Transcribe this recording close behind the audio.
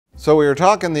So we were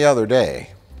talking the other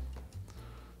day,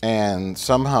 and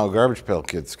somehow Garbage Pail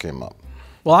Kids came up.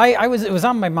 Well, it was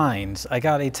on my mind. I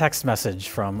got a text message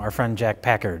from our friend Jack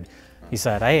Packard. He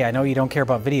said, "Hey, I know you don't care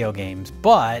about video games,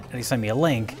 but," and he sent me a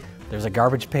link, "there's a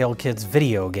Garbage Pail Kids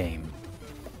video game.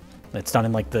 It's done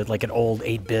in like an old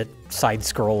 8-bit side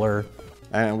scroller."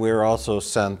 And we were also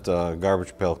sent a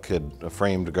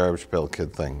framed Garbage Pail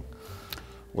Kid thing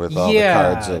with all the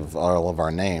cards of all of our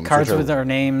names. Cards with our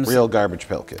names. Real Garbage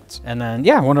Pail Kids. And then,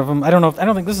 yeah, one of them, I don't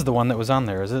think this is the one that was on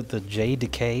there. Is it the J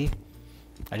Decay?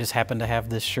 I just happen to have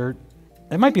this shirt.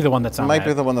 It might be the one that's on there. It might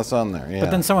be the one that's on there, yeah.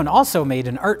 But then someone also made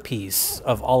an art piece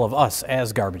of all of us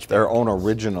as Garbage Pail Their Kids. own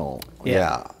original,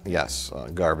 yes,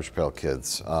 Garbage Pail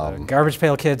Kids. Garbage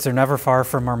Pail Kids are never far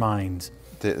from our minds.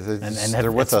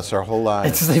 They're with us our whole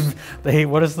lives.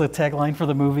 What is the tagline for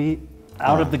the movie?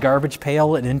 Out of the garbage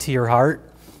pail and into your heart.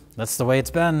 That's the way it's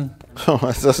been. I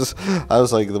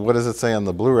was like, what does it say on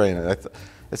the Blu-ray?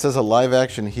 It says a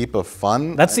live-action heap of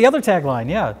fun. That's the other tagline,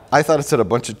 yeah. I thought it said a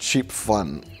bunch of cheap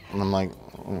fun. And I'm like,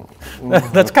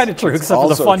 that's kind of true, except for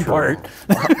the fun part.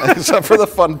 Except for the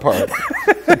fun part.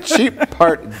 The cheap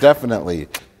part, definitely.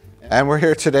 And we're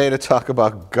here today to talk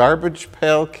about Garbage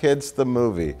Pail Kids, the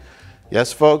movie.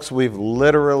 Yes, folks, we've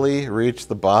literally reached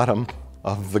the bottom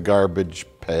of the garbage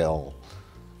pail.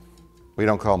 We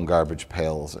don't call them garbage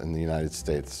pails in the United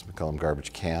States. We call them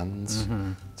garbage cans.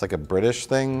 Mm-hmm. It's like a British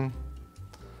thing.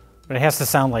 But it has to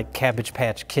sound like Cabbage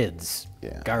Patch Kids.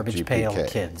 Yeah. Garbage GPK. Pail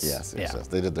Kids. Yes, yes.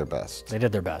 They did their best. They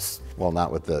did their best. Well,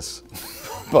 not with this,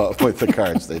 but with the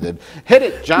cards they did. Hit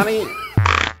it, Johnny!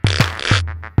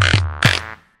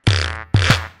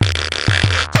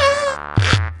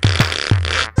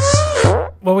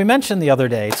 Well, we mentioned the other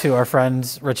day to our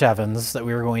friend Rich Evans that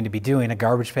we were going to be doing a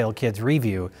Garbage Pail Kids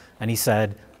review, and he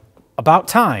said, "About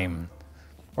time,"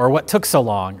 or "What took so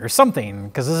long," or something,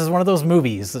 because this is one of those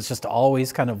movies that's just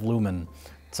always kind of looming.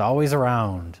 It's always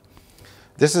around.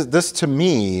 This to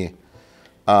me,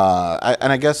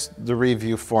 and I guess the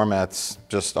review format's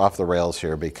just off the rails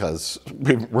here because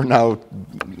we're now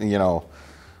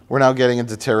getting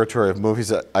into territory of movies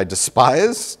that I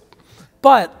despise.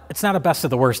 But it's not a best of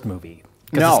the worst movie.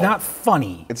 Because it's not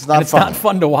funny. It's not funny. It's not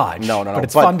fun to watch. No. But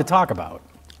it's fun to talk about.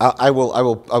 I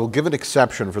will give an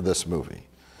exception for this movie.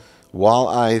 While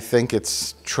I think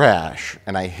it's trash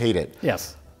and I hate it,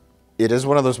 yes, it is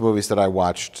one of those movies that I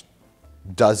watched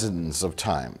dozens of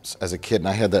times as a kid, and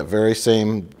I had that very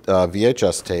same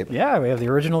VHS tape. Yeah, we have the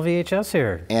original VHS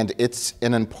here. And it's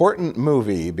an important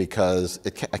movie because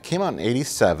it came out in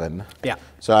 '87. Yeah.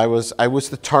 So I was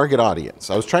the target audience.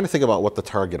 I was trying to think about what the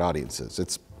target audience is.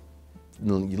 It's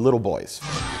little boys.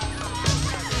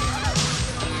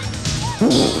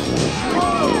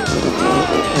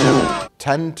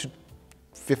 10 to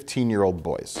 15-year-old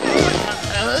boys.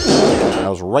 I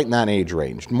was right in that age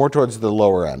range, more towards the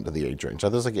lower end of the age range. I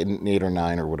was like 8 or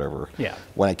 9 or whatever. Yeah.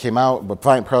 When it came out, but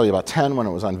probably about 10 when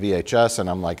it was on VHS, and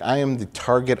I'm like, I am the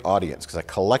target audience because I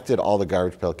collected all the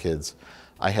Garbage Pail Kids.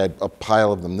 I had a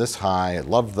pile of them this high. I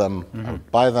loved them. Mm-hmm. I would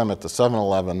buy them at the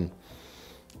 7-Eleven.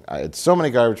 I had so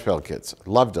many Garbage Pail Kids.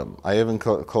 Loved them. I even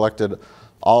collected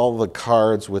all the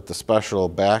cards with the special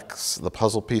backs, the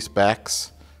puzzle piece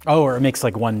backs. Oh, or it makes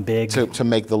like one big... To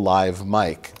make the live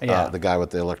mic, the guy with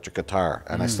the electric guitar.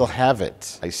 And I still have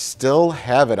it.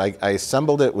 I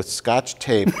assembled it with Scotch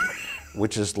tape,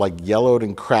 which is like yellowed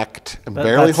and cracked, and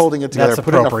barely holding it together.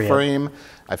 Put it in a frame.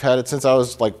 I've had it since I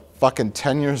was like fucking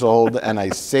 10 years old, and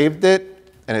I saved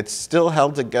it, and it's still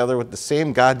held together with the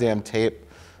same goddamn tape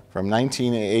from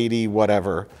 1980,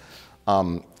 whatever.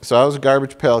 So I was a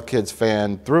Garbage Pail Kids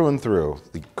fan through and through,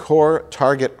 the core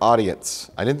target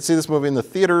audience. I didn't see this movie in the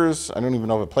theaters. I don't even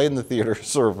know if it played in the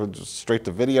theaters or if it was just straight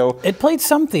to video. It played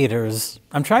some theaters.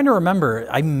 I'm trying to remember.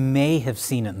 I may have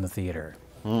seen it in the theater.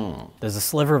 There's a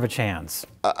sliver of a chance.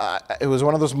 It was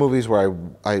one of those movies where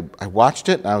I watched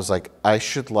it and I was like, I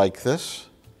should like this.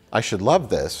 I should love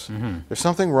this. There's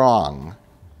something wrong.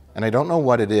 And I don't know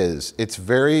what it is. It's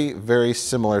very, very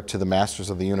similar to the Masters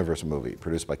of the Universe movie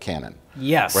produced by Canon.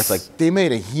 Yes. Where it's like, they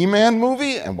made a He-Man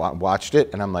movie and watched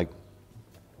it, and I'm like,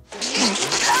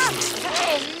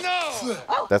 oh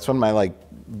no! That's when my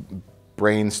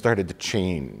brain started to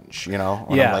change, you know?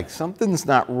 When I'm like, something's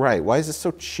not right. Why is this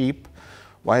so cheap?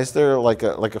 Why is there like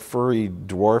a furry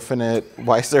dwarf in it?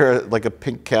 Why is there like a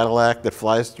pink Cadillac that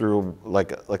flies through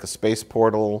like a space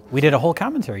portal? We did a whole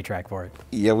commentary track for it.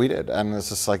 Yeah, we did, and it's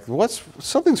just like,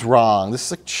 something's wrong. This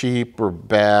is like cheap or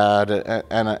bad,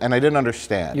 and I didn't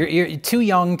understand. You're too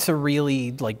young to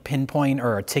really like pinpoint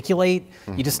or articulate.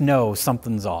 You just know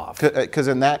something's off. Because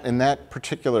in that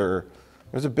particular,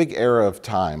 there's a big era of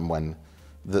time when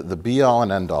the be all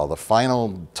and end all, the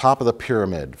final top of the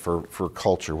pyramid for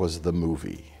culture was the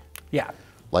movie. Yeah.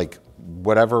 Like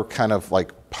whatever kind of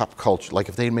like pop culture, like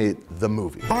if they made the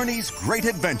movie. Barney's Great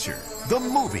Adventure, the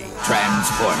movie.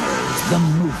 Transformers, the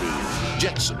movie.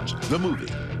 Jetsons, the movie.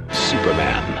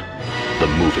 Superman, the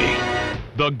movie.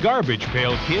 The Garbage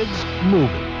Pail Kids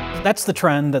Movie. That's the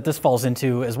trend that this falls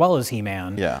into, as well as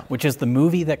He-Man, Yeah. which is the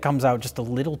movie that comes out just a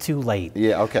little too late.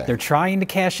 Yeah, okay. They're trying to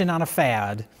cash in on a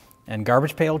fad, and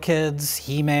Garbage Pail Kids,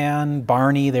 He-Man,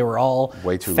 Barney, they were all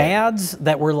Way too late. fads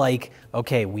that were like,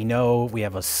 okay, we know we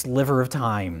have a sliver of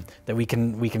time that we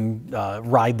can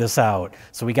ride this out,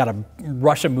 so we got to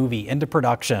rush a movie into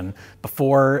production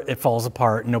before it falls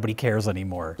apart and nobody cares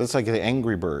anymore. That's like the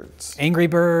Angry Birds. Angry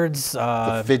Birds.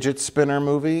 The fidget spinner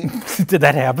movie. Did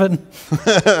that happen?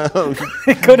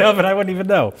 It could have, and I wouldn't even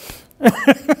know.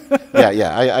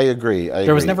 Yeah, I agree.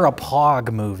 There was never a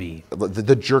Pog movie.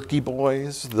 The Jerky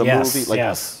Boys, the Yes, movie. Like,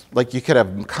 yes. Like you could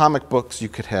have comic books, you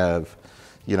could have,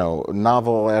 you know,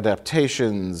 novel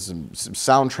adaptations,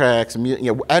 soundtracks,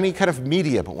 you know, any kind of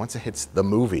media. But once it hits the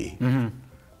movie, then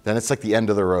it's like the end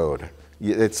of the road.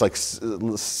 It's like,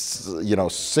 you know,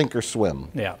 sink or swim.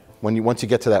 Yeah. Once you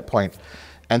get to that point,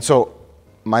 and so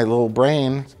my little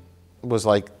brain was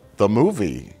like, the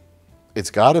movie.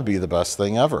 It's got to be the best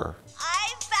thing ever.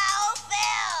 I found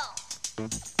Phil!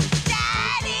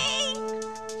 Daddy!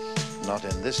 Not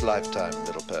in this lifetime,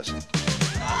 little person.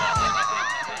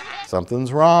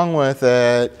 Something's wrong with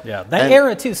it. Yeah, that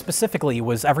era too specifically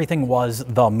was everything was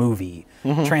the movie.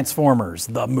 Transformers,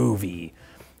 the movie.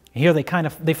 Here they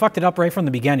fucked it up right from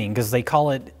the beginning because they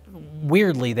call it,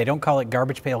 weirdly, they don't call it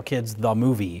Garbage Pail Kids the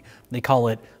movie. They call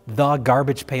it the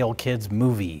Garbage Pail Kids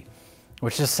Movie,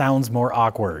 which just sounds more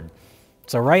awkward.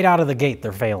 So right out of the gate,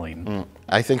 they're failing.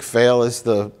 I think fail is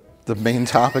the main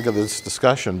topic of this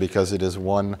discussion because it is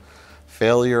one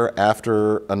failure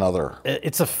after another.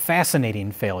 It's a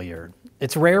fascinating failure.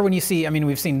 It's rare when you see, I mean,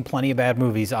 we've seen plenty of bad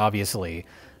movies, obviously,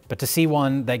 but to see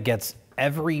one that gets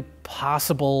every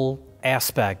possible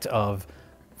aspect of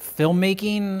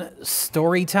filmmaking,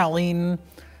 storytelling,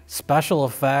 special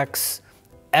effects,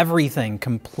 everything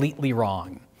completely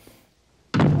wrong.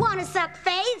 Wanna suck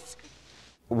face?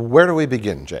 Where do we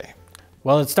begin, Jay?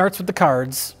 Well, it starts with the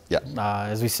cards. Yeah.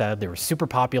 As we said, they were super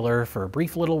popular for a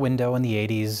brief little window in the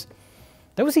 80s.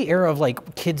 That was the era of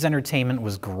like kids' entertainment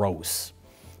was gross.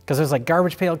 Because there's like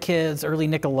Garbage Pail Kids, early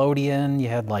Nickelodeon. You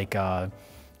had like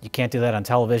You Can't Do That on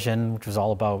Television, which was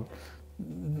all about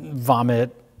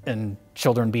vomit and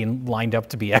children being lined up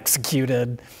to be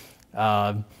executed.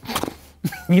 You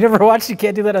never watched You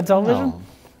Can't Do That on Television?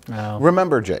 No.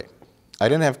 Remember, Jay, I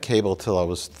didn't have cable till I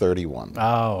was 31.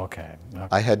 Oh, okay.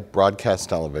 I had broadcast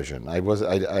television. I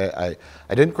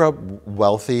didn't grow up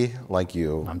wealthy like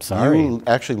you. I'm sorry. You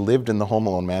actually lived in the Home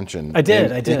Alone mansion. I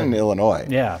did. In Illinois.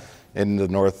 Yeah. In the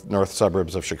north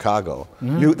suburbs of Chicago.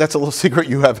 That's a little secret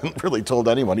you haven't really told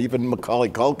anyone, even Macaulay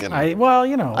Culkin. Well,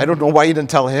 you know. I don't know why you didn't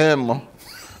tell him.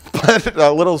 But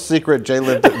a little secret, Jay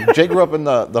grew up in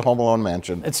the Home Alone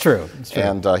mansion. It's true. It's true.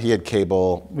 And he had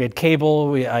cable. We had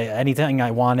cable. Anything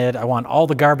I wanted. I want all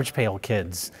the Garbage Pail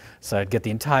Kids. So I'd get the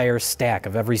entire stack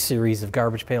of every series of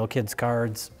Garbage Pail Kids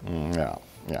cards. Yeah.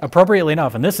 Appropriately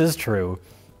enough, and this is true,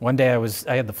 one day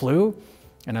I had the flu,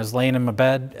 and I was laying in my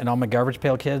bed, and all my Garbage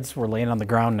Pail Kids were laying on the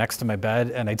ground next to my bed,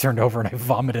 and I turned over and I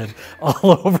vomited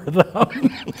all over them,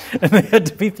 and they had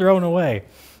to be thrown away.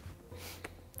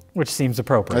 Which seems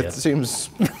appropriate. It seems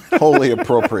wholly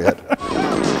appropriate. Guys,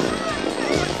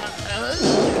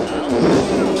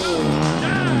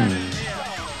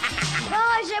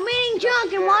 I'm eating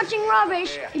junk and watching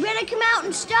rubbish. You better come out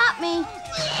and stop me.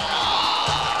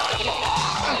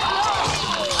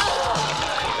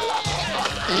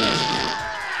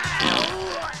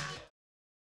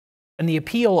 And the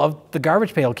appeal of the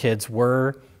Garbage Pail Kids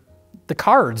were the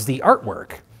cards, the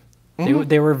artwork.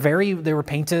 They were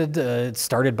painted.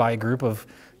 Started by a group of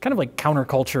kind of like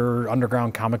counterculture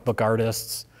underground comic book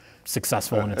artists,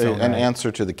 successful in its own An right.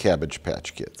 answer to the Cabbage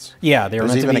Patch Kids. Yeah, they were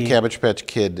There's meant to even be, a Cabbage Patch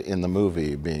Kid in the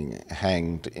movie being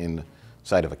hanged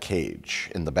inside of a cage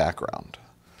in the background.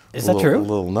 Is that true? A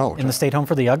little note. In the State Home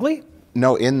for the Ugly?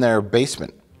 No, in their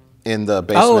basement. In the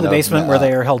basement. Oh, the basement where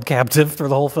they are held captive for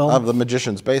the whole film? Of the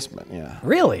magician's basement, yeah.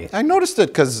 Really? I noticed it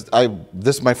because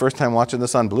this is my first time watching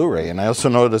this on Blu-ray, and I also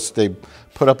noticed they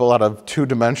put up a lot of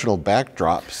two-dimensional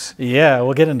backdrops. Yeah,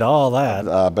 we'll get into all that.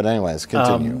 But anyways,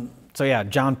 continue. So yeah,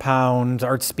 John Pound,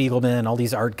 Art Spiegelman, all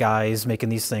these art guys making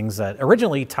these things that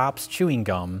originally Topps Chewing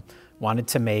Gum wanted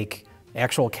to make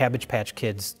actual Cabbage Patch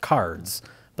Kids cards,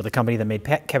 but the company that made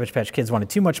Cabbage Patch Kids wanted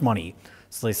too much money.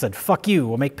 So they said, fuck you,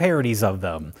 we'll make parodies of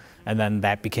them. And then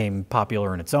that became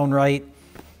popular in its own right.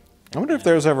 I wonder if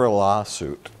there was ever a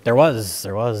lawsuit. There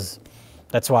was.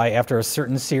 That's why after a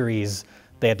certain series,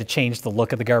 they had to change the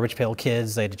look of the Garbage Pail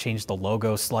Kids. They had to change the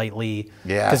logo slightly.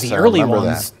 Yeah, because the early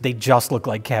ones, they just look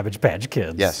like Cabbage Patch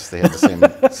Kids. Yes, they had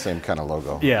the same kind of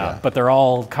logo. Yeah, but they're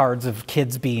all cards of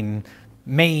kids being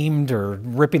maimed or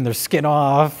ripping their skin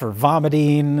off or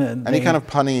vomiting. Any kind of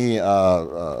punny,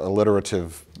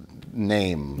 alliterative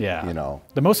name, yeah. you know.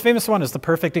 The most famous one is the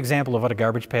perfect example of what a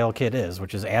Garbage Pail Kid is,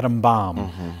 which is Atom Bomb.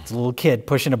 It's a little kid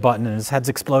pushing a button and his head's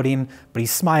exploding, but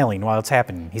he's smiling while it's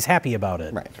happening. He's happy about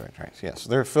it. Right. Yes,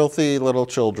 they're filthy little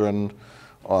children,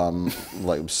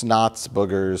 like snots,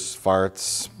 boogers,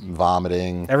 farts,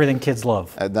 vomiting. Everything kids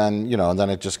love. And then, then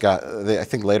it just got, I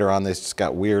think later on they just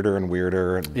got weirder and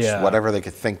weirder, and just whatever they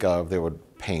could think of, they would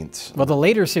paint. Well, the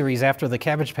later series after the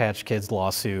Cabbage Patch Kids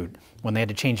lawsuit, when they had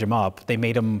to change them up, they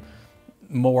made them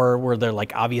more where they're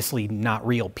like obviously not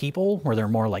real people, where they're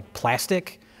more like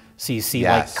plastic. So you see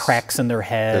like cracks in their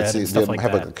head and stuff like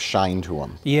that. They have a shine to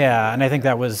them. Yeah, and I think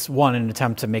that was an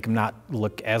attempt to make them not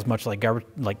look as much like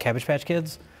Cabbage Patch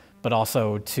Kids, but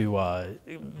also to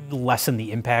lessen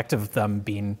the impact of them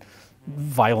being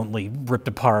violently ripped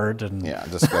apart and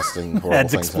disgusting, horrible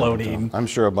heads things exploding. I'm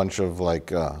sure a bunch of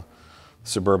like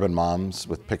suburban moms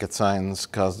with picket signs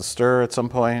caused a stir at some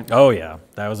point. Oh yeah,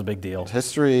 that was a big deal.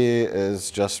 History is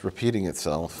just repeating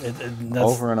itself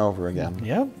over and over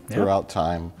again throughout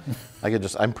time.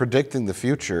 I'm predicting the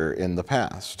future in the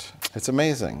past. It's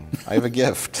amazing. I have a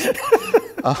gift.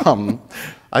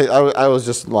 I was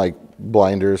just like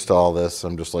blinders to all this.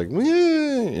 I'm just like,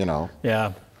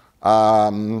 Yeah.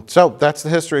 So that's the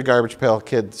history of Garbage Pail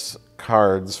Kids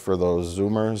cards for those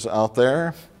Zoomers out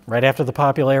there. Right after the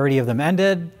popularity of them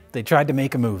ended, they tried to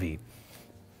make a movie.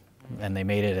 And they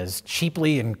made it as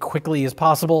cheaply and quickly as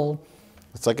possible.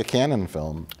 It's like a Canon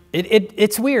film.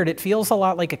 It's weird. It feels a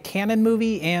lot like a Canon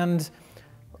movie, and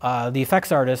the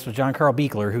effects artist was John Carl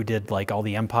Buechler, who did like all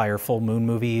the Empire Full Moon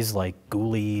movies like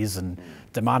Ghoulies and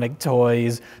Demonic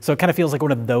Toys. So it kind of feels like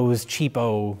one of those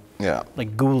cheapo,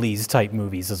 like Ghoulies type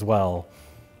movies as well.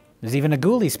 There's even a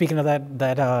Ghoulie, speaking of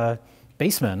that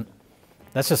basement,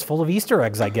 that's just full of Easter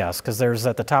eggs, I guess, because there's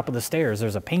at the top of the stairs,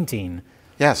 there's a painting.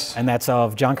 Yes. And that's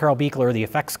of John Carl Buechler, the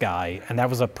effects guy, and that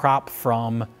was a prop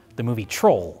from the movie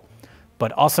Troll.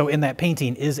 But also in that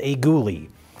painting is a Ghoulie.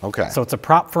 Okay. So it's a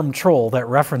prop from Troll that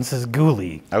references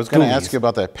Ghoulie. I was going to ask you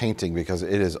about that painting because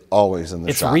it is always in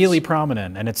the shots. It's really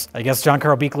prominent, and it's, I guess John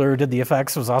Carl Buechler, who did the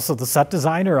effects, was also the set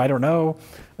designer. I don't know.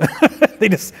 They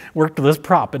just worked this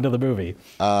prop into the movie.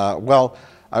 Well,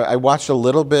 I watched a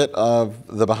little bit of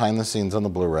the behind the scenes on the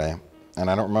Blu-ray, and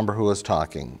I don't remember who was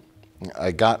talking.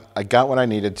 I got what I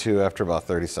needed to after about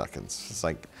 30 seconds. It's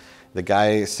like the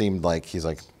guy seemed like he's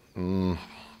like,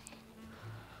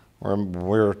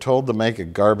 we're told to make a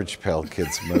Garbage Pail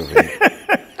Kids movie.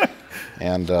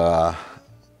 And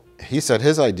he said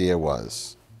his idea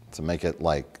was to make it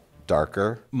like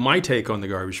darker. My take on the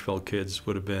Garbage Pail Kids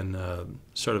would have been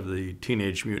sort of the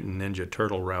Teenage Mutant Ninja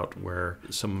Turtle route, where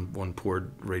someone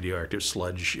poured radioactive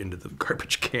sludge into the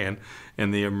garbage can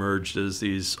and they emerged as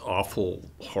these awful,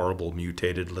 horrible,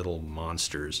 mutated little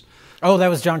monsters. Oh, that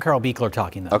was John Carl Buechler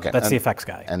talking, though. Okay. That's the effects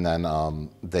guy. And then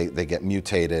they get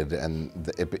mutated,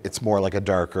 and it's more like a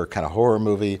darker kind of horror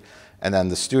movie. And then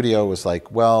the studio was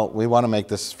like, well, we want to make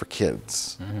this for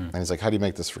kids. And he's like, how do you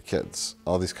make this for kids?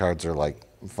 All these cards are like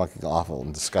fucking awful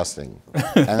and disgusting.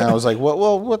 And then I was like,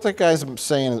 well, what that guy's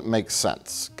saying makes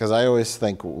sense. Because I always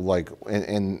think, like,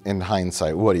 in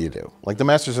hindsight, what do? Like the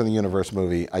Masters of the Universe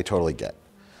movie, I totally get.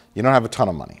 You don't have a ton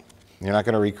of money. You're not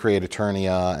going to recreate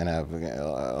Eternia and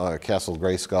have Castle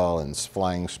Grayskull and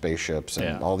flying spaceships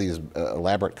and all these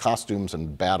elaborate costumes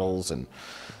and battles, and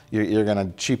you're going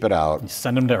to cheap it out.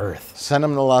 Send them to Earth. Send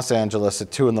them to Los Angeles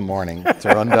at 2 in the morning to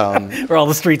run down. Where all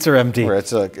the streets are empty. Where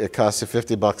it costs you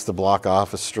 $50 to block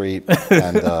off a street,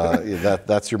 and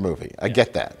that's your movie. I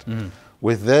get that.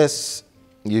 With this,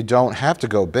 you don't have to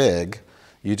go big.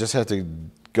 You just have to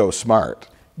go smart.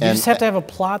 You just have to have a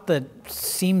plot that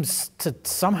seems to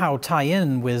somehow tie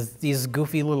in with these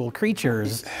goofy little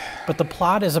creatures, but the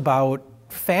plot is about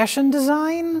fashion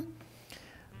design,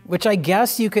 which I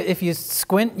guess you could, if you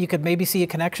squint, you could maybe see a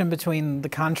connection between the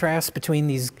contrast between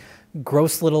these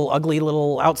gross little, ugly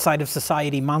little outside of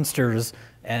society monsters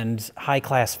and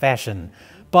high-class fashion.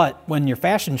 But when your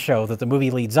fashion show that the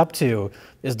movie leads up to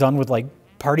is done with like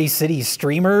Party City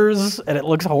streamers and it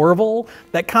looks horrible,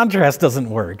 that contrast doesn't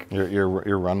work. Your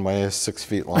runway is 6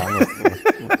 feet long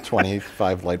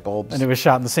 25 light bulbs. And it was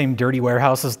shot in the same dirty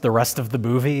warehouse as the rest of the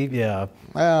movie. Yeah.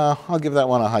 I'll give that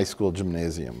one a high school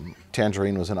gymnasium.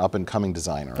 Tangerine was an up-and-coming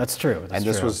designer. That's true. And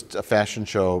this was a fashion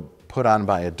show put on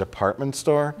by a department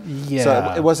store. Yeah.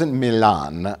 So it wasn't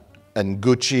Milan and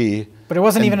Gucci. But it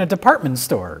wasn't even a department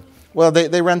store. Well,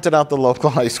 they rented out the local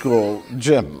high school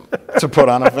gym to put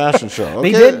on a fashion show.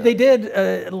 Okay. They did.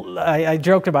 I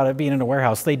joked about it being in a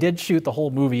warehouse. They did shoot the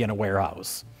whole movie in a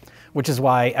warehouse, which is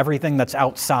why everything that's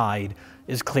outside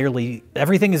is clearly,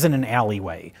 everything is in an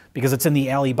alleyway, because it's in the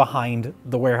alley behind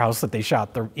the warehouse that they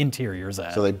shot the interiors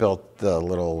at. So they built the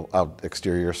little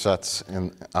exterior sets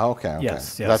in, okay.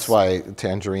 Yes. That's why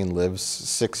Tangerine lives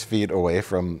 6 feet away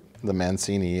from the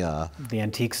Mancini. The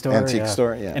antique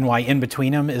store. Yeah. And why in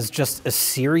between them is just a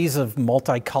series of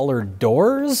multicolored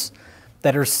doors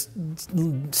that are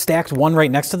stacked one right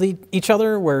next to each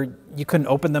other, where you couldn't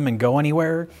open them and go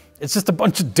anywhere. It's just a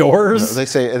bunch of doors. They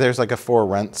say there's like a for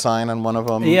rent sign on one of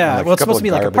them. Yeah, like well, it's supposed to be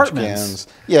like apartments. Cans.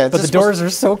 Yeah, but the doors are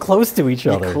so close to each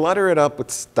other. You clutter it up with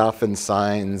stuff and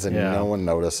signs, and Yeah. no one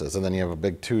notices. And then you have a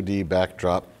big 2D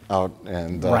backdrop out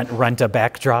and rent a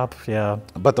backdrop. Yeah.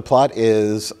 But the plot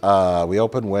is we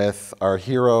open with our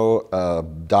hero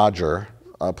Dodger,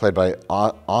 played by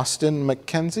Austin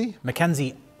McKenzie.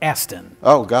 Mackenzie Aston.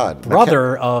 Oh God.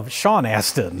 Brother of Sean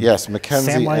Aston. Yes,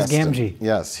 Mackenzie Samwise Aston. Gamgee.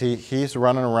 Yes, he's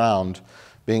running around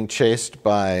being chased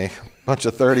by a bunch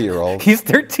of 30-year-olds. He's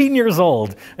 13 years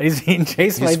old, and he's being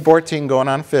chased by... He's 14 going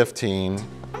on 15.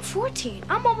 I'm 14.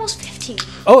 I'm almost 15.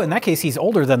 Oh, in that case, he's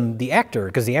older than the actor,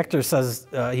 because the actor says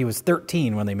he was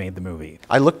 13 when they made the movie.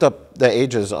 I looked up the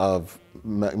ages of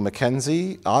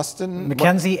Mackenzie Aston.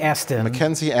 Mackenzie Aston.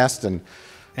 Mackenzie Aston.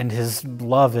 And his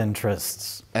love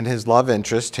interests. And his love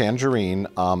interest, Tangerine,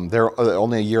 they're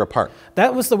only a year apart.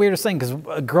 That was the weirdest thing, because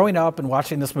growing up and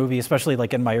watching this movie, especially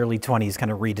like in my early 20s, kind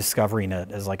of rediscovering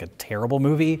it as like a terrible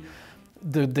movie,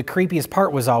 the creepiest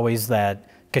part was always that,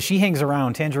 because she hangs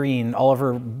around, Tangerine, all of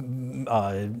her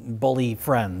bully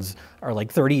friends are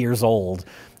like 30 years old.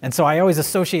 And so I always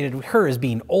associated her as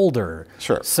being older.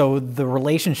 Sure. So the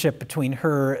relationship between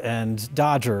her and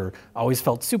Dodger always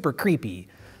felt super creepy.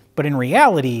 But in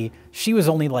reality, she was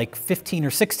only like 15 or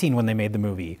 16 when they made the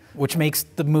movie, which makes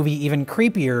the movie even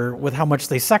creepier with how much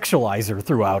they sexualize her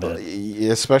throughout it.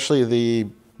 Especially the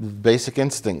Basic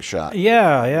Instinct shot.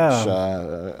 Yeah, yeah.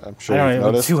 Which, I'm sure I don't you've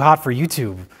know, noticed. too hot for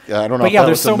YouTube. Yeah, I don't know but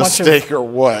if that was a mistake or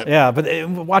what. Yeah, but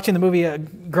watching the movie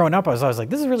growing up, I was like,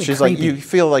 this is really she's creepy. Like, you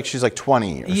feel like she's like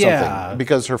 20 or something.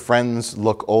 Because her friends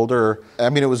look older. I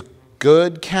mean, it was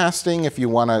good casting if you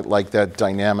want to, like, that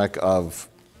dynamic of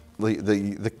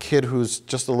the kid who's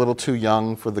just a little too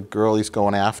young for the girl he's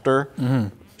going after. Mm-hmm.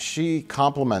 She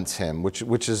compliments him, which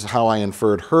is how I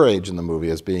inferred her age in the movie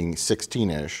as being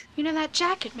 16-ish. You know, that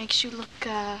jacket makes you look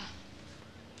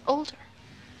older.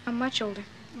 I'm much older.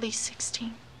 At least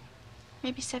 16.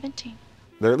 Maybe 17.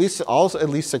 They're at least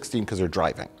 16 because they're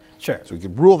driving. Sure. So we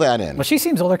could rule that in. Well, she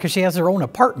seems older because she has her own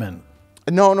apartment.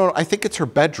 No, I think it's her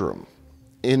bedroom.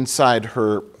 Inside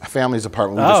her family's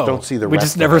apartment, we just don't see the rest. We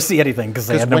just never see anything because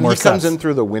they had no more when he comes sets. in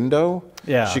through the window,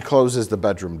 Yeah. she closes the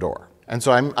bedroom door, and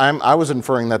so I was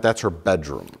inferring that that's her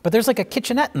bedroom. But there's like a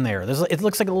kitchenette in there. It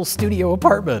looks like a little studio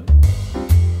apartment.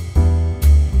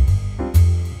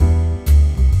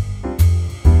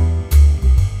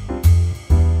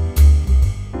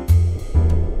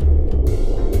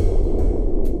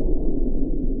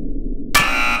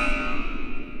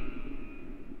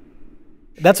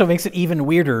 That's what makes it even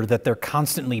weirder that they're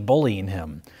constantly bullying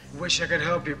him. Wish I could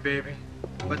help you, baby,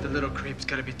 but the little creep's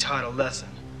gotta be taught a lesson.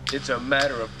 It's a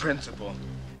matter of principle.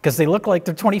 Because they look like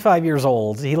they're 25 years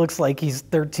old. He looks like he's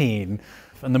 13.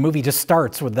 And the movie just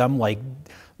starts with them like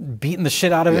beating the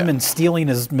shit out of him and stealing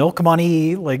his milk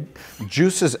money. Like,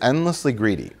 Juice is endlessly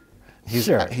greedy.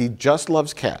 He just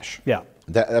loves cash. Yeah.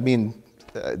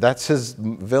 That's his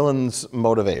villain's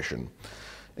motivation.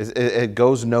 It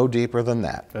goes no deeper than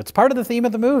that. It's part of the theme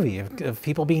of the movie, of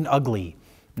people being ugly,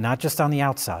 not just on the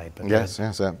outside. But yes.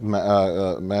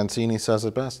 Mancini says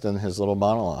it best in his little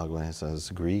monologue when he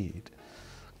says, greed,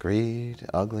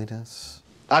 ugliness.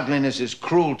 Ugliness is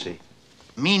cruelty,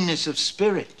 meanness of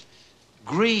spirit,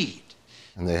 greed.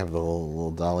 And they have the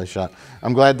little dolly shot.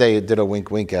 I'm glad they did a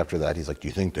wink after that. He's like, do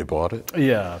you think they bought it?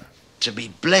 Yeah. To be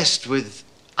blessed with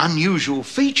unusual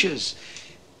features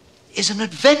is an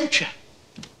adventure.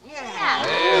 You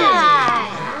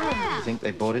think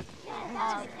they bought it?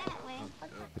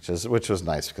 Which was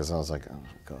nice, because I was like, oh,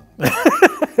 God.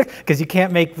 Because you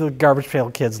can't make the Garbage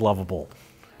Pail Kids lovable.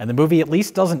 And the movie at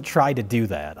least doesn't try to do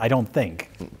that, I don't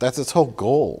think. That's its whole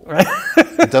goal. Right?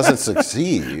 It doesn't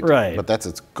succeed, right? But that's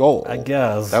its goal. I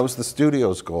guess. That was the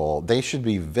studio's goal. They should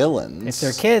be villains. If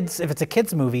they're kids, if it's a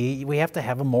kids movie, we have to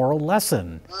have a moral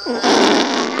lesson.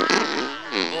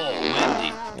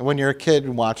 When you're a kid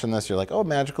watching this, you're like, oh,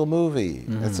 magical movie.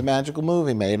 It's a magical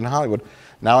movie made in Hollywood.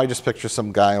 Now I just picture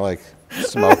some guy like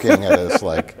smoking at his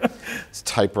his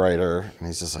typewriter, and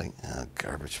he's just like,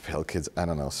 Garbage Pail Kids, I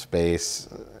don't know, space,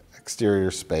 exterior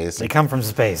space. They come from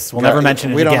space. We'll never mention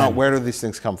it again. We don't know, where do these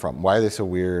things come from? Why are they so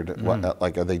weird? What,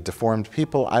 like, are they deformed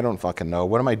people? I don't fucking know.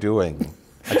 What am I doing?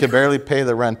 I can barely pay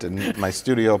the rent in my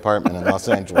studio apartment in Los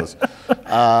Angeles.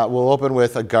 We'll open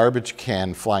with a garbage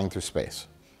can flying through space.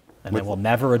 And then we'll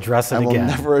never address it again. And we'll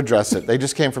never address it. They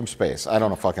just came from space. I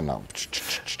don't fucking know.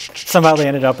 Somehow they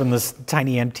ended up in this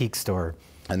tiny antique store.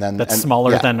 And then that's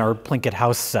smaller than our Plinkett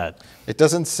house set. It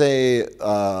doesn't say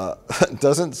it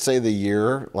doesn't say the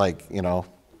year, like, you know,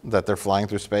 that they're flying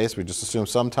through space. We just assume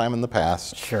sometime in the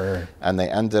past. Sure. And they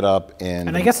ended up in.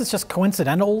 And I guess it's just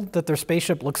coincidental that their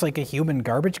spaceship looks like a human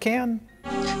garbage can.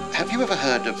 Have you ever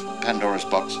heard of Pandora's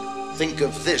box? Think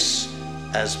of this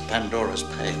as Pandora's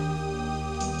pail.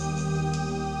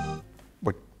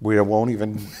 We won't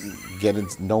even get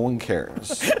into, no one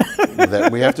cares. That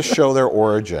we have to show their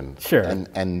origin. Sure.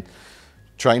 And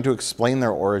trying to explain their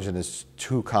origin is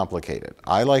too complicated.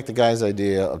 I like the guy's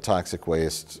idea of toxic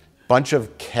waste. Bunch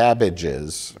of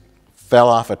cabbages fell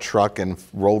off a truck and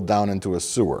rolled down into a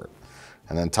sewer.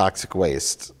 And then toxic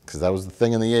waste, because that was the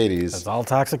thing in the 80s. It's all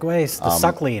toxic waste. The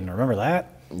suckling, remember that?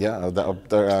 Yeah,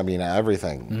 I mean,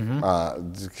 everything.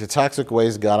 Toxic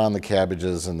waste got on the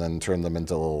cabbages and then turned them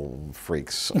into little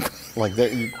freaks. Like,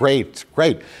 great.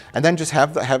 And then just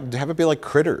have it be like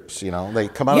critters, you know? They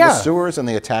come out of the sewers and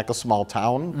they attack a small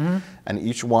town, and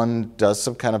each one does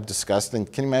some kind of disgusting.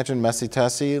 Can you imagine Messy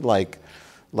Tessie, like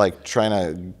trying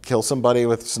to kill somebody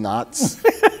with snots?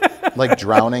 Like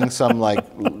drowning some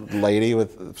lady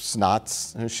with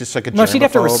snots? She's like a germaphobe. No, she'd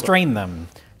have to restrain them.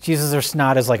 She uses her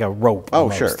snot as like a rope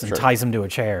sure. And ties them to a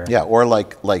chair. Yeah, or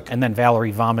like. And then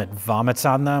Valerie vomits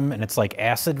on them, and it's like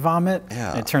acid vomit.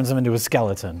 Yeah. And it turns them into a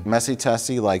skeleton. Messy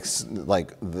Tessie leaves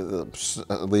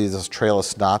this trail of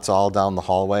snots all down the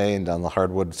hallway and down the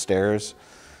hardwood stairs.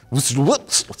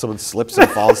 Someone slips and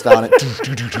falls down it.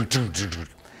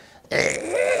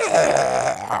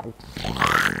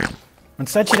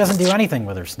 Instead, she doesn't do anything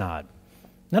with her snot.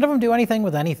 None of them do anything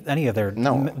with any of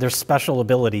their special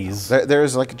abilities.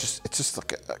 There's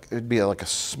it'd be like a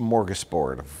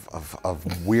smorgasbord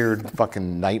of weird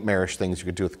fucking nightmarish things you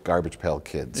could do with Garbage Pail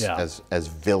Kids as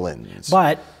villains.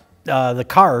 But the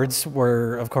cards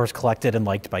were, of course, collected and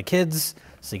liked by kids,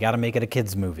 so you got to make it a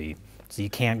kids movie. So you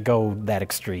can't go that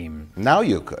extreme. Now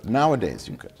you could. Nowadays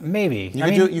you could. Maybe.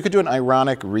 You could do an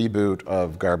ironic reboot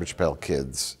of Garbage Pail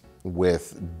Kids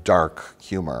with dark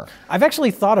humor. I've actually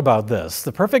thought about this.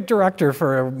 The perfect director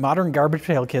for a modern Garbage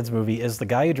Pail Kids movie is the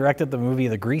guy who directed the movie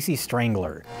The Greasy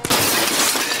Strangler.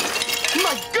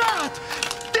 My God!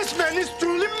 This man is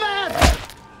truly mad!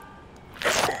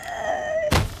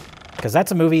 Because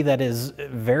that's a movie that is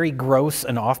very gross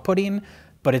and off-putting,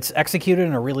 but it's executed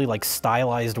in a really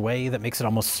stylized way that makes it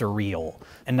almost surreal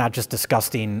and not just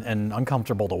disgusting and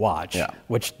uncomfortable to watch,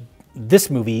 which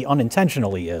this movie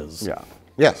unintentionally is. Yeah.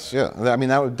 Yes, yeah. I mean,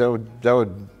 that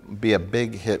would be a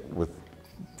big hit with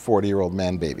 40-year-old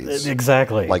man babies.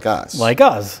 Exactly. Like us. Like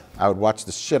us. I would watch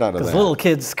the shit out of that. Because little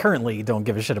kids currently don't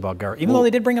give a shit about garbage, even though they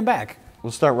did bring them back.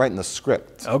 We'll start writing the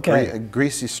script. Okay.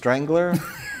 Greasy Strangler.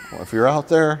 Well, if you're out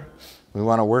there, we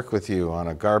want to work with you on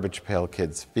a Garbage Pail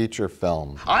Kids feature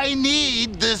film. I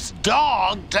need this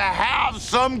dog to have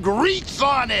some grease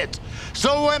on it,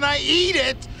 so when I eat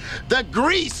it, the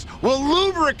grease will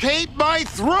lubricate my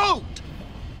throat.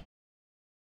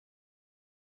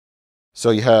 So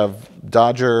you have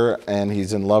Dodger, and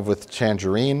he's in love with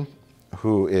Tangerine,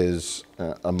 who is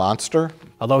a monster.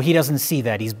 Although he doesn't see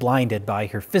that. He's blinded by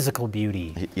her physical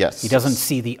beauty. Yes. He doesn't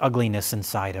see the ugliness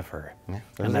inside of her. Yeah.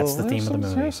 And that's the theme of the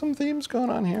movie. There's some themes going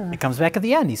on here. It comes back at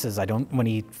the end. He says, when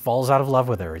he falls out of love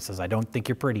with her, he says, I don't think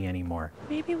you're pretty anymore.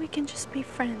 Maybe we can just be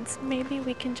friends. Maybe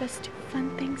we can just do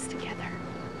fun things together.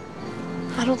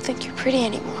 I don't think you're pretty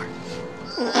anymore.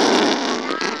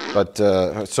 But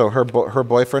so her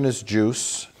boyfriend is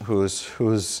Juice,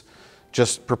 who's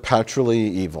just perpetually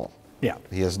evil. Yeah.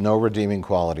 He has no redeeming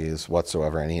qualities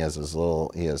whatsoever, and he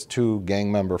has two gang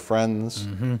member friends.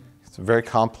 Mm-hmm. He's a very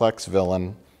complex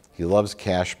villain. He loves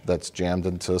cash that's jammed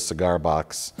into a cigar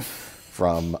box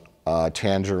from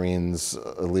Tangerine's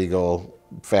illegal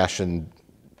fashion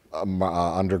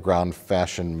underground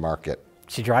fashion market.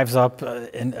 She drives up,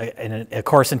 of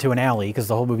course, into an alley, because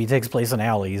the whole movie takes place in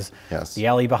alleys. Yes. The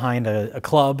alley behind a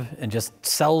club, and just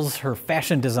sells her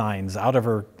fashion designs out of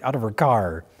her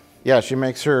car. Yeah, she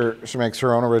makes her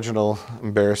own original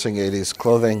embarrassing 80s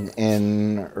clothing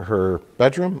in her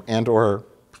bedroom and or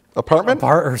apartment.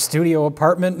 Her studio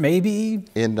apartment, maybe.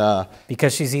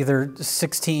 Because she's either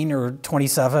 16 or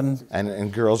 27.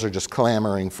 And girls are just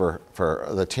clamoring for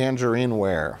the tangerine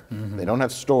wear. They don't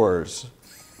have stores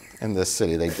in this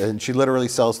city. And she literally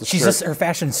sells the shirt. Her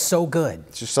fashion's so good.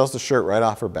 She sells the shirt right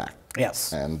off her back.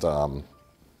 Yes. And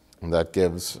that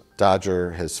gives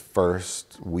Dodger his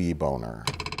first wee boner.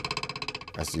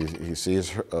 As he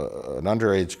sees an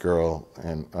underage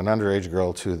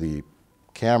girl to the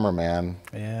cameraman.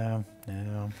 Yeah.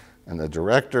 And the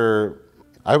director.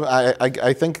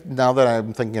 I think now that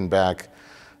I'm thinking back,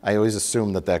 I always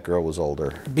assumed that girl was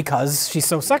older. Because she's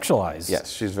so sexualized.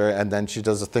 Yes, she's very, and then she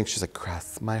does the thing, she's like,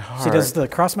 cross my heart. She does the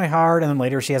cross my heart, and then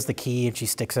later she has the key and she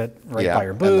sticks it right by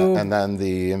her boob. And then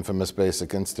the infamous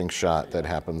Basic Instinct shot that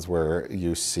happens where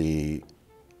you see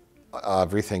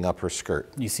everything up her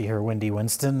skirt. You see her Wendy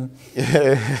Winston.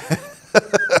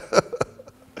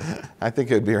 I think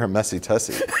it would be her messy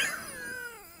tussie.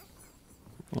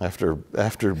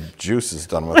 After Juice is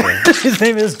done with her. His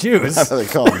name is Juice. That's what they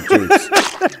call him, Juice.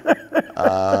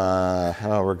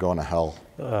 We're going to hell.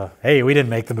 Hey, we didn't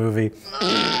make the movie.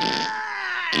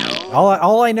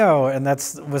 All I know, and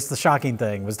was the shocking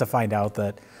thing, was to find out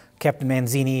that Captain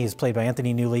Manzini is played by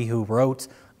Anthony Newley, who wrote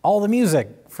all the music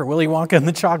for Willy Wonka and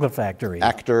the Chocolate Factory.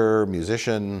 Actor,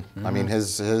 musician. I mean,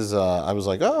 his I was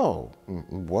like, oh,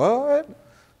 what?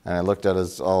 And I looked at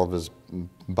all of his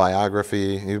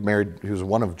biography. He was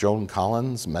one of Joan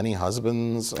Collins' many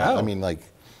husbands. Oh. I mean, like,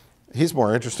 he's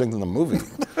more interesting than the movie.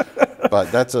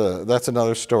 But that's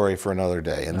another story for another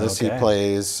day. In this, he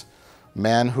plays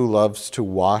man who loves to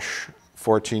wash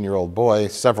 14-year-old boy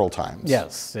several times.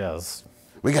 Yes.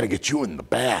 We got to get you in the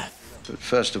bath. But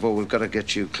first of all, we've got to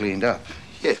get you cleaned up.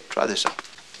 Here, try this on.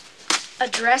 A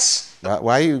dress?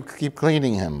 Why you keep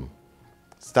cleaning him?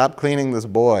 Stop cleaning this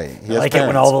boy. I like it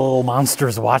when all the little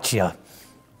monsters watch you.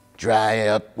 Dry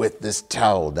up with this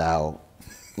towel now.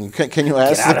 Can you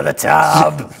ask Get out of the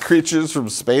tub. creatures from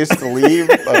space to leave?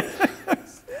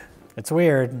 It's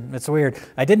weird.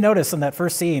 I did notice in that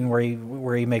first scene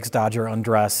where he makes Dodger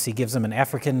undress, he gives him an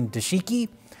African dashiki,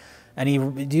 and he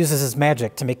uses his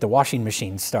magic to make the washing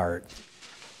machine start.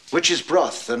 Witch's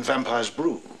broth and vampire's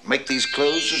brew make these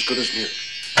clothes as good as new.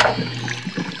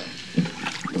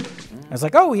 I was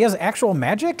like, oh, he has actual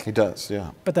magic? He does,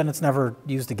 yeah. But then it's never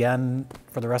used again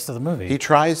for the rest of the movie. He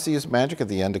tries to use magic at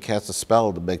the end to cast a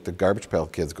spell to make the Garbage Pail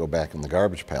Kids go back in the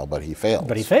garbage pail, but he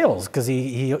fails. Because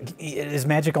his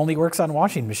magic only works on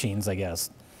washing machines, I guess.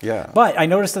 Yeah. But I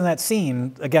noticed in that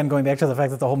scene, again, going back to the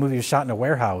fact that the whole movie was shot in a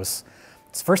warehouse,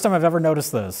 it's the first time I've ever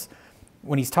noticed this.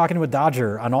 When he's talking with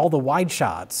Dodger, on all the wide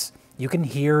shots, you can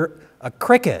hear a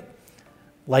cricket,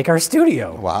 like our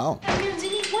studio. Wow.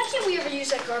 Why can't we ever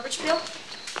use that garbage pail?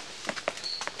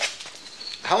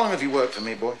 How long have you worked for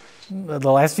me, boy?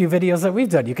 The last few videos that we've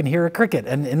done, you can hear a cricket,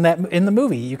 and in the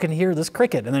movie, you can hear this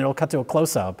cricket, and then it'll cut to a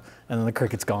close-up, and then the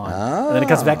cricket's gone. And then it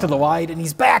cuts back to the wide, and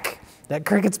he's back. That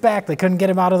cricket's back. They couldn't get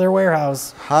him out of their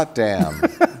warehouse. Hot damn.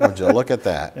 Would you look at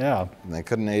that? Yeah. And they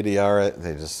couldn't ADR it.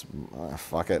 They just,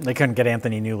 fuck it. They couldn't get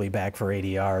Anthony Newley back for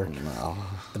ADR. No.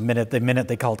 The minute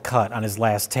they called cut on his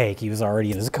last take, he was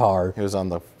already in his car. He was on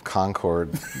the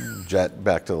Concorde jet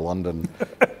back to London.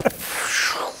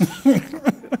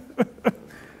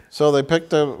 So they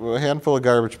picked a handful of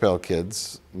Garbage Pail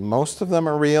Kids. Most of them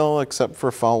are real, except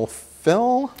for Foul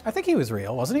Phil. I think he was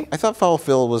real, wasn't he? I thought Foul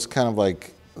Phil was kind of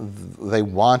like, they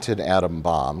wanted Adam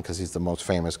Bomb because he's the most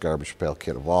famous Garbage Pail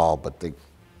Kid of all, but they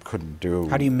couldn't do.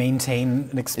 How do you maintain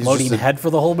an exploding head for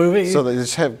the whole movie? So they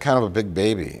just have kind of a big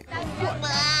baby.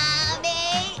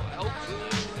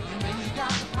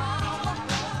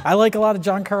 I like a lot of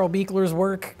John Carl Buechler's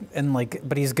work,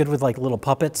 but he's good with like little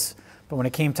puppets. But when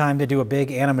it came time to do a big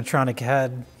animatronic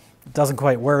head, it doesn't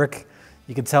quite work.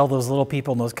 You can tell those little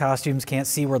people in those costumes can't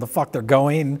see where the fuck they're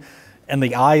going, and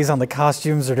the eyes on the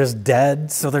costumes are just dead.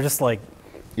 So they're just like,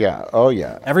 yeah, oh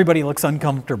yeah. Everybody looks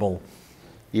uncomfortable.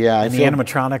 Yeah, and the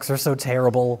animatronics are so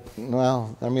terrible.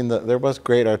 Well, I mean, there was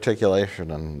great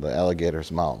articulation in the alligator's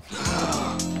mouth.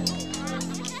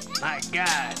 My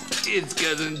God, it's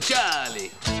Cousin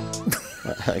Charlie.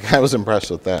 I was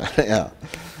impressed with that. Yeah.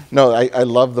 No, I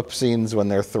love the scenes when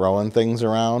they're throwing things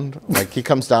around. Like he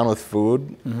comes down with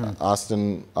food.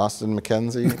 Austin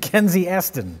McKenzie. Mackenzie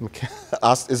Aston.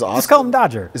 Just call him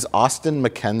Dodger. Is Austin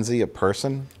McKenzie a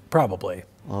person? Probably.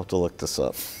 I'll have to look this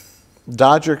up.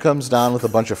 Dodger comes down with a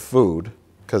bunch of food,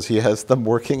 because he has them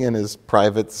working in his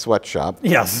private sweatshop.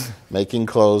 Yes. Making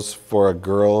clothes for a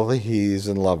girl he's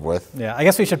in love with. Yeah, I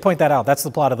guess we should point that out. That's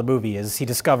the plot of the movie, is he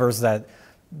discovers that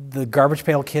the Garbage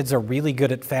Pail Kids are really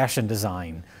good at fashion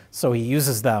design, so he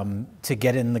uses them to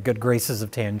get in the good graces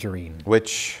of Tangerine.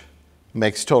 Which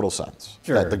makes total sense.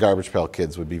 Sure. That the Garbage Pail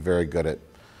Kids would be very good at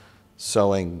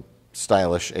sewing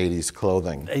stylish 80s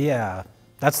clothing. Yeah,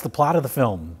 that's the plot of the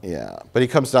film. Yeah, but he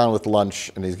comes down with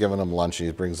lunch, and he's giving them lunch.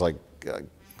 He brings like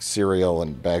cereal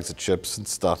and bags of chips and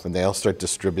stuff, and they all start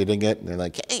distributing it, and they're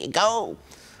like, "Here you go."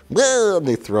 Woo! And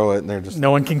they throw it, and they're just... No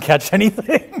one can catch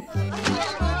anything.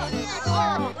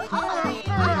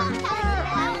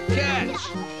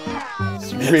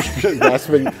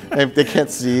 Grasping, they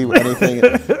can't see anything.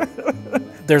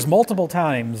 There's multiple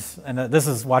times, and this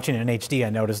is watching it in HD, I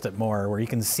noticed it more, where you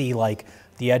can see like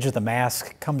the edge of the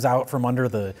mask comes out from under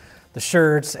the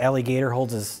shirts. Alligator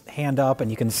holds his hand up, and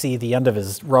you can see the end of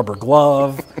his rubber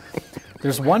glove.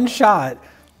 There's one shot,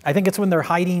 I think it's when they're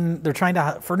hiding, they're trying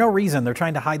to, for no reason, they're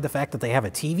trying to hide the fact that they have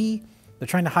a TV. They're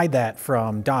trying to hide that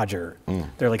from Dodger.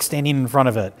 They're like standing in front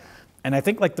of it. And I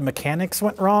think like the mechanics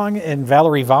went wrong in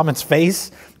Valerie Vomit's face.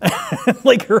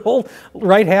 Like her whole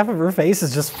right half of her face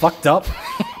is just fucked up.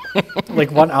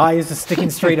 Like one eye is just sticking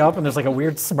straight up, and there's like a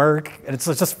weird smirk, and it's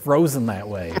just frozen that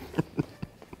way.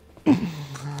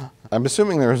 I'm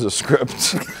assuming there was a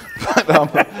script,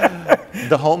 but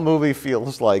the whole movie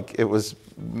feels like it was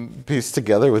pieced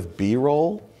together with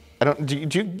B-roll. Do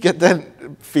you get that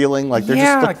feeling like they're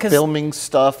just like filming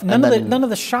stuff? None of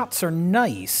the shots are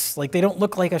nice. Like they don't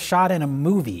look like a shot in a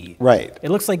movie. Right. It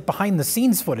looks like behind the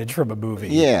scenes footage from a movie.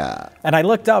 Yeah. And I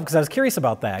looked up because I was curious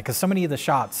about that, because so many of the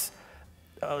shots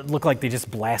look like they just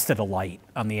blasted a light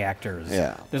on the actors.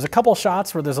 Yeah. There's a couple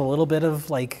shots where there's a little bit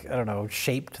of like, I don't know,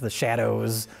 shape to the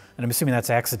shadows, and I'm assuming that's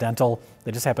accidental.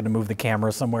 They just happened to move the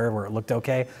camera somewhere where it looked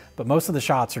okay. But most of the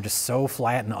shots are just so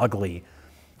flat and ugly.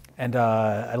 And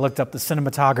I looked up the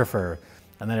cinematographer,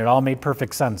 and then it all made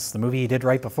perfect sense. The movie he did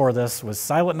right before this was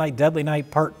Silent Night, Deadly Night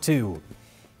Part 2,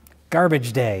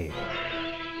 Garbage Day.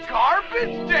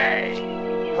 Garbage Day!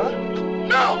 Huh?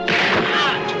 No!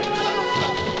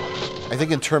 I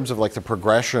think in terms of like the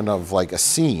progression of like a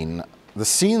scene, the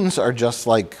scenes are just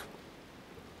like,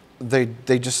 they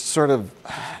just sort of,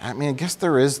 I mean, I guess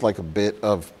there is like a bit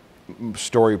of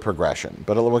story progression,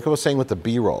 but like I was saying with the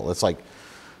B-roll, it's like,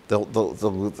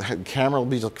 the camera will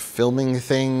be like filming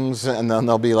things, and then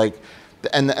they'll be like,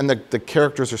 and the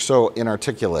characters are so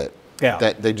inarticulate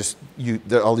that they just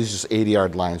all these just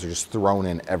 80-yard lines are just thrown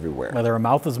in everywhere. Whether a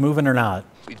mouth is moving or not.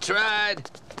 We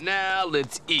tried. Now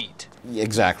let's eat.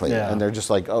 Exactly. Yeah. And they're just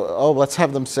like, oh, let's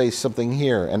have them say something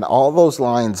here, and all those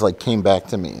lines like came back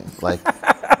to me like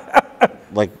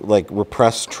like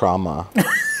repressed trauma.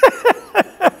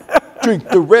 Drink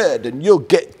the red and you'll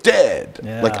get dead.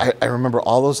 Yeah. Like, I remember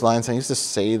all those lines. I used to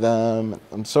say them.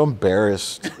 I'm so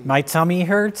embarrassed. My tummy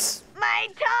hurts. My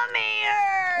tummy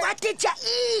hurts. What did you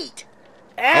eat?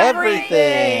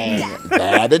 Everything.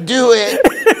 That'd do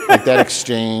it. Like that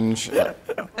exchange.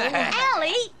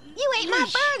 Allie, you ate my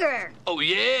burger. Oh,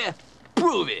 yeah?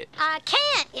 Prove it. I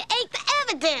can't. You ate the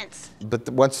evidence. But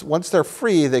once they're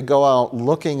free, they go out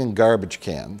looking in garbage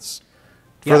cans.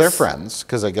 For their friends,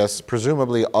 because I guess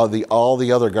presumably all the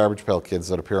other Garbage Pail Kids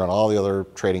that appear on all the other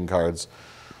trading cards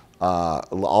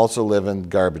also live in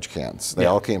garbage cans. They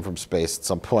all came from space at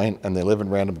some point, and they live in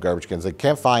random garbage cans. They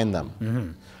can't find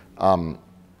them.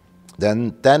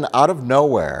 Then out of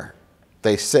nowhere,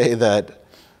 they say that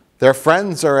their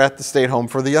friends are at the state home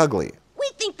for the ugly. We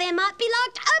think they might be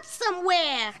locked up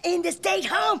somewhere. In the state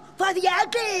home for the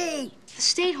ugly. The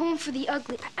state home for the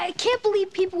ugly. I can't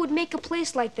believe people would make a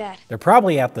place like that. They're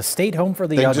probably at the state home for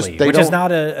the ugly, which is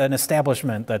not an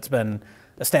establishment that's been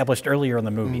established earlier in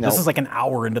the movie. No. This is like an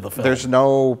hour into the film. There's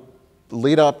no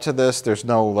lead up to this. There's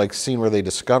no like scene where they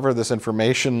discover this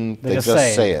information. They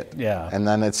just say it. Yeah. And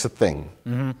then it's a thing.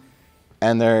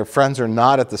 And their friends are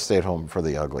not at the state home for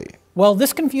the ugly. Well,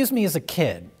 this confused me as a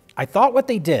kid. I thought what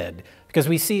they did, because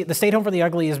we see the state home for the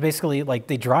ugly is basically like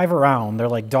they drive around. They're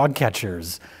like dog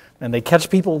catchers. And they catch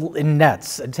people in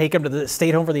nets and take them to the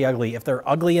state home for the ugly. If they're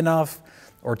ugly enough,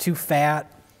 or too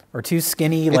fat, or too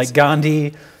skinny, like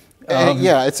Gandhi.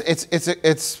 Yeah,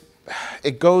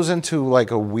 it goes into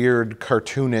like a weird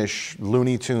cartoonish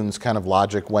Looney Tunes kind of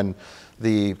logic when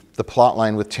the plot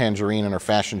line with Tangerine and her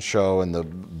fashion show and the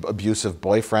abusive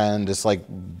boyfriend is like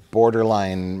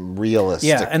borderline realistic.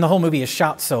 Yeah, and the whole movie is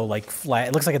shot so like flat.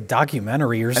 It looks like a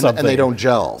documentary or something. And they don't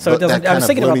gel. So it doesn't. I was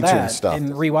thinking about that stuff. and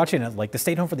rewatching it. Like the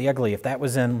State Home for the Ugly, if that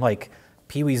was in like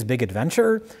Pee-wee's Big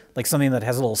Adventure, like something that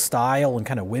has a little style and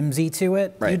kind of whimsy to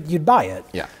it, Right. you'd buy it.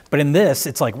 Yeah. But in this,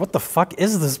 it's like, what the fuck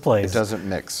is this place? It doesn't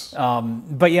mix.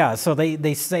 But yeah, so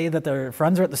they say that their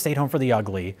friends are at the State Home for the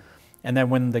Ugly. And then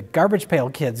when the Garbage Pail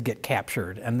Kids get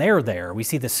captured and they're there, we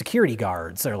see the security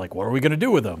guards. They're like, what are we going to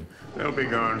do with them? They'll be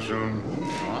gone soon.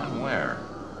 Gone where?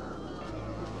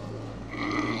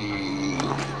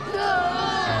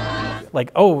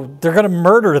 Like, oh, they're going to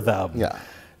murder them. Yeah.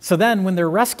 So then when they're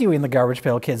rescuing the Garbage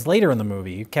Pail Kids later in the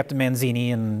movie, Captain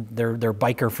Manzini and their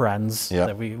biker friends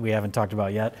that we haven't talked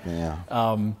about yet,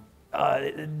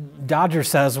 Dodger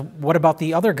says, what about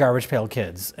the other Garbage Pail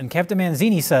Kids? And Captain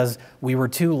Manzini says, we were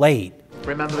too late.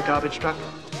 Remember the garbage truck?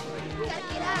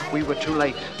 We were too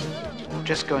late.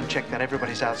 Just go and check that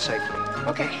everybody's out safely.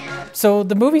 Okay. So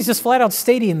the movie's just flat out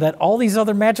stating that all these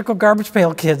other magical Garbage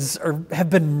Pail Kids have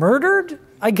been murdered,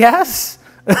 I guess.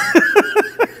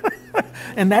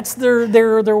 And that's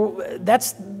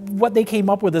that's what they came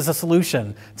up with as a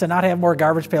solution to not have more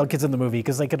Garbage Pail Kids in the movie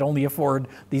because they could only afford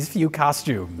these few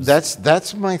costumes.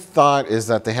 That's my thought, is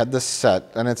that they had this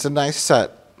set, and it's a nice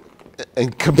set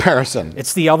in comparison.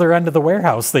 It's the other end of the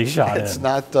warehouse they shot It's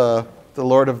not the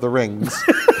Lord of the Rings,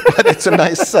 but it's a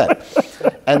nice set.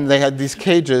 And they had these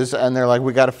cages, and they're like,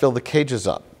 we got to fill the cages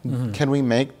up. Mm-hmm. Can we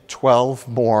make 12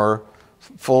 more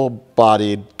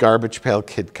full-bodied Garbage Pail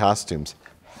Kid costumes?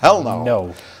 Hell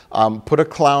no. No. Put a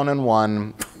clown in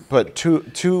one, put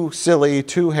too silly,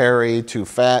 too hairy, too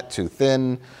fat, too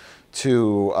thin,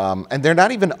 and they're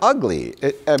not even ugly.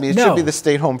 It should be the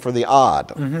State Home for the Odd.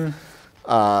 Mm-hmm.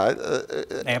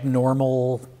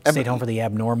 Abnormal, State Home for the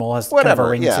Abnormal has kind of a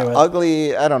ring to it.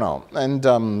 Ugly, I don't know. And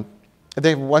they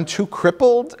have one too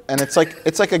crippled, and it's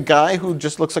like a guy who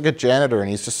just looks like a janitor, and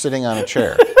he's just sitting on a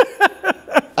chair.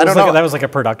 I don't know. That was like a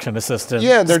production assistant.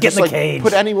 Yeah, they're just get in like, the cage.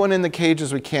 put anyone in the cage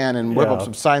as we can and whip up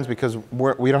some signs because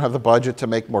we don't have the budget to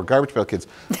make more Garbage Pail Kids.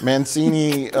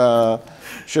 Mancini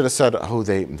should have said, oh,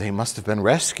 they must have been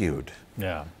rescued.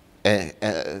 Yeah.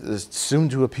 Soon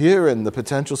to appear in the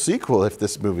potential sequel if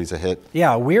this movie's a hit.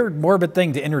 Yeah, a weird, morbid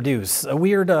thing to introduce. A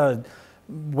weird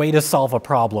way to solve a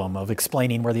problem of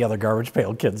explaining where the other Garbage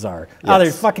Pail Kids are. Yes. Oh,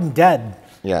 they're fucking dead.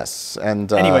 Yes,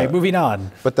 and anyway, moving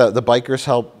on. But the bikers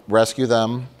help rescue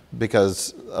them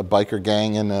because a biker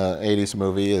gang in an 80s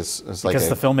movie is like because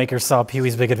the filmmakers saw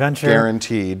Pee-wee's Big Adventure.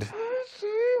 Guaranteed.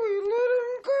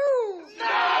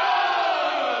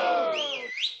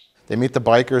 They meet the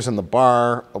bikers in the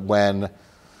bar when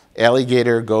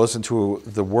Alligator goes into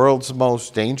the world's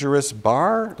most dangerous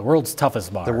bar. The world's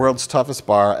toughest bar. The world's toughest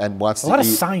bar, and wants to eat. A lot of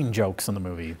sign jokes in the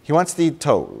movie. He wants to eat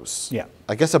toes. Yeah.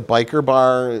 I guess a biker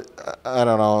bar, I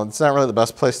don't know, it's not really the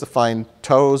best place to find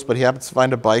toes, but he happens to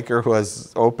find a biker who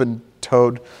has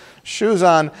open-toed shoes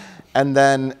on, and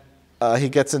then he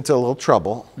gets into a little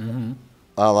trouble,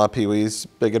 a la Pee-wee's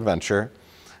Big Adventure.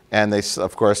 And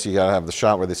of course, you gotta have the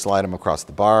shot where they slide him across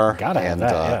the bar. Gotta have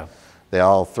that, yeah. They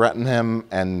all threaten him,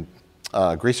 and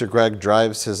Greaser Greg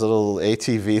drives his little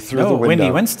ATV through the window.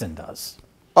 Wendy Winston does.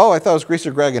 Oh, I thought it was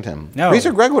Greaser Greg and him. No.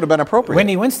 Greaser Greg would have been appropriate.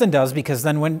 Wendy Winston does, because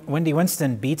then Wendy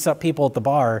Winston beats up people at the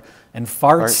bar and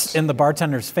farts in the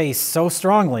bartender's face so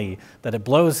strongly that it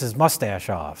blows his mustache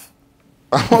off.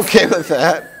 I'm okay with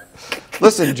that.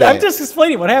 Listen, Jay. I'm just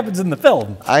explaining what happens in the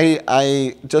film.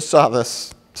 I just saw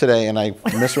this today, and I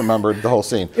misremembered the whole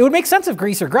scene. It would make sense if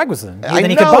Greaser Greg was in. Then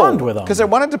he could bond with him. Because I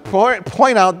wanted to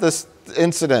point out this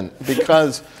incident,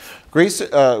 because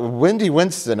Wendy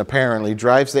Winston apparently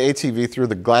drives the ATV through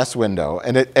the glass window,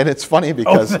 and it's funny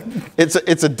because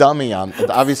it's a dummy on.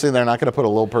 Obviously, they're not going to put a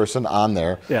little person on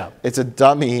there. Yeah, it's a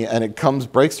dummy, and it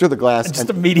breaks through the glass, and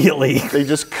immediately they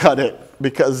just cut it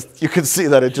because you can see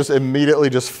that it just immediately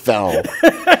just fell.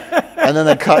 And then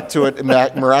they cut to it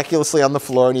miraculously on the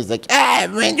floor, and he's like,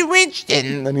 Wendy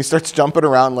Winston. And he starts jumping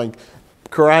around, like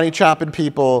karate chopping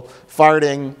people,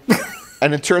 farting,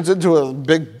 and it turns into a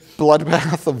big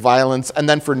bloodbath of violence. And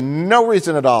then for no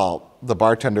reason at all, the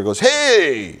bartender goes,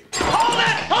 hey!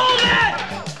 Hold it!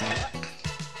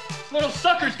 Little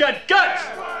sucker's got guts!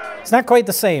 It's not quite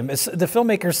the same. The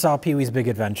filmmakers saw Pee-wee's Big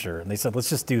Adventure, and they said,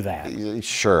 let's just do that.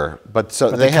 Sure. But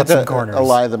they had to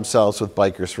ally themselves with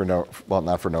bikers for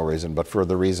not for no reason, but for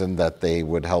the reason that they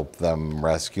would help them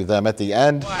rescue them at the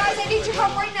end. Guys, I need your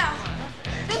help right now.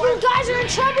 The little guys are in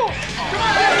trouble.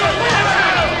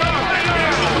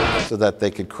 So that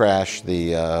they could crash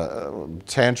the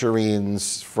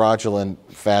Tangerine's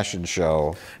fraudulent fashion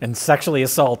show. And sexually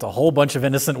assault a whole bunch of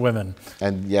innocent women.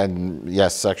 And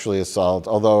yes, sexually assault.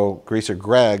 Although Greaser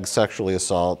Greg sexually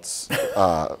assaults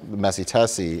Messy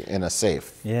Tessie in a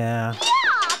safe. Yeah.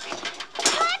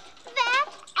 Cut that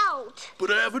out.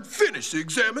 but I haven't finished the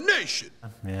examination.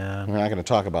 Yeah. We're not going to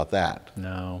talk about that.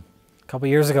 No. A couple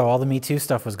years ago, all the Me Too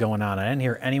stuff was going on. I didn't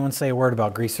hear anyone say a word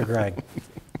about Greaser Greg.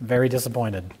 Very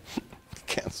disappointed.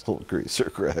 Cancel Greaser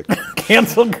Greg.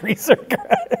 Cancel Greaser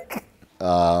Greg.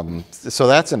 So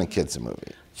that's in a kids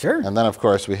movie. Sure. And then, of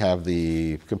course, we have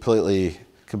the completely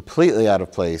out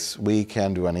of place, We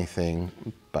Can Do Anything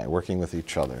by Working with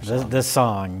Each Other. This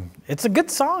song, it's a good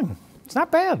song. It's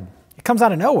not bad. It comes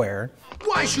out of nowhere.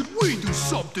 Why should we do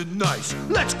something nice?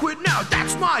 Let's quit now,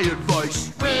 that's my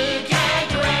advice. We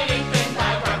can't do anything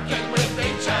by working with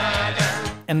each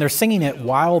other. And they're singing it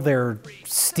while they're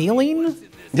stealing.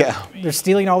 Yeah. They're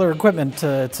stealing all their equipment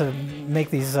to make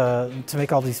these to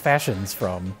make all these fashions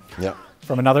from. Yep.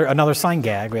 From another sign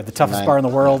gag. We have the toughest bar in the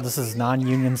world. This is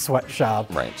non-union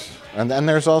sweatshop. Right. And then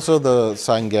there's also the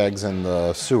sign gags in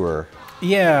the sewer.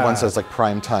 Yeah. One says like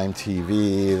primetime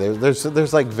TV.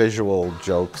 There's like visual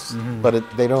jokes, but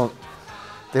they don't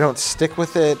stick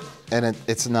with it, and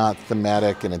it's not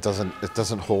thematic, and it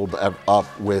doesn't hold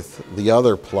up with the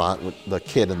other plot with the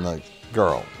kid and the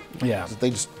girl. Yeah.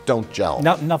 They just don't gel.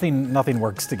 Nothing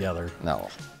works together. No.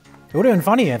 It would have been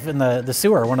funny if in the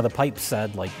sewer one of the pipes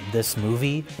said like this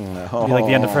movie. No. It'd be like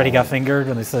the end of Freddy Got Fingered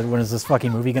when they said, when is this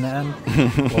fucking movie gonna end?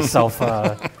 A little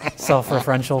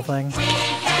self-referential thing.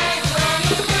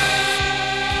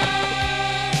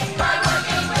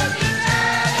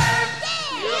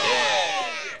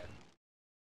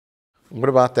 What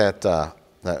about that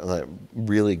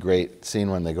really great scene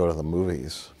when they go to the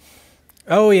movies?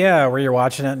 Oh yeah, where you're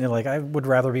watching it and you're like, I would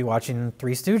rather be watching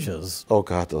Three Stooges. Oh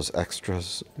God, those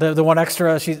extras. The one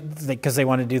extra, because they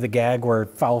want to do the gag where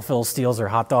Foul Phil steals her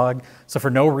hot dog. So for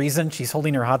no reason, she's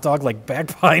holding her hot dog like back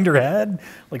behind her head,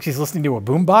 like she's listening to a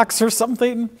boombox or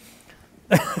something.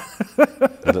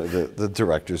 The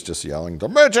director's just yelling, "The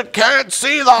midget can't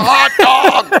see the hot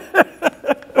dog!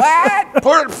 What?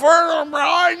 Put it further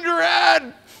behind your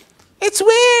head! It's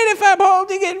weird if I'm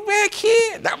holding it back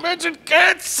here. The midget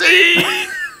can't see!"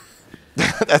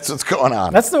 That's what's going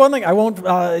on. That's the one thing I won't.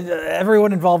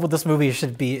 Everyone involved with this movie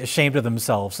should be ashamed of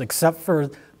themselves, except for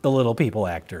the little people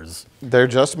actors. They're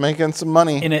just making some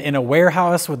money. In a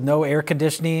warehouse with no air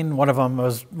conditioning. One of them, I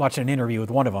was watching an interview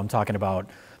with one of them talking about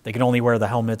they can only wear the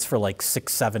helmets for like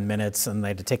 6-7 minutes, and they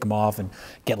had to take them off and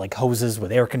get like hoses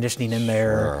with air conditioning in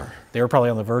there. Sure. They were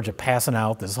probably on the verge of passing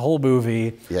out this whole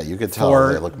movie. Yeah, you could tell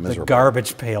they look miserable. The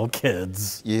Garbage Pail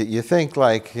Kids. You think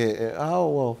like, oh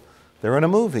well, they're in a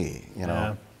movie, you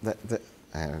know. Yeah.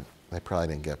 They probably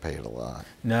didn't get paid a lot.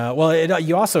 No, well,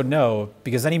 you also know,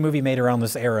 because any movie made around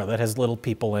this era that has little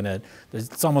people in it,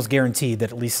 it's almost guaranteed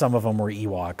that at least some of them were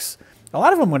Ewoks. A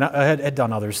lot of them had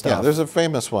done other stuff. Yeah, there's a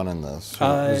famous one in this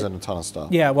who's in a ton of stuff.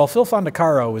 Yeah, well, Phil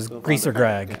Fondacaro is Greaser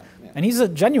Greg, and he's a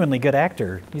genuinely good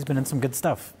actor. He's been in some good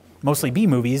stuff, mostly B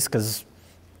movies, because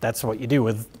that's what you do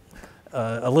with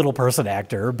a little person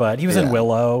actor. But he was in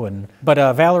Willow, but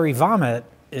Valerie Vomit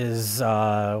is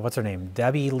what's her name?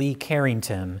 Debbie Lee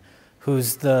Carrington,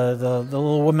 who's the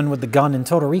little woman with the gun in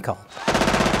Total Recall.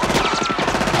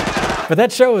 But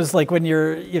that shows like when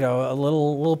you're a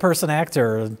little person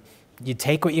actor. You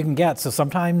take what you can get. So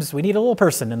sometimes we need a little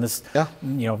person in this,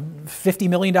 $50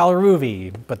 million movie.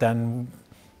 But then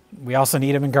we also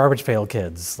need him in Garbage Pail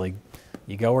Kids. Like,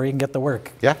 you go where you can get the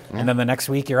work. Yeah. And then the next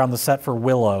week you're on the set for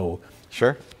Willow.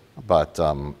 Sure. But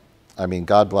I mean,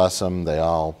 God bless them. They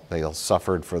all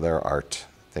suffered for their art.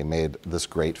 They made this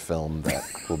great film that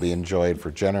will be enjoyed for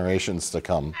generations to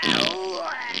come.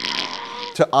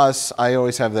 To us, I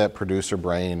always have that producer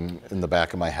brain in the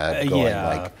back of my head going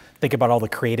like, think about all the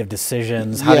creative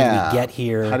decisions. How did we get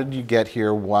here? How did you get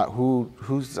here?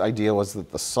 Whose idea was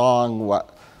it? The song?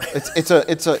 What?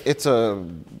 It's a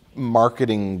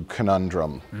marketing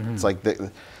conundrum. Mm-hmm. It's like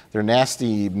they're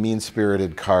nasty,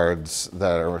 mean-spirited cards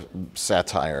that are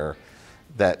satire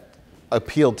that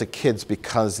appealed to kids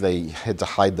because they had to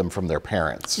hide them from their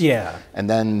parents. Yeah. And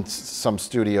then some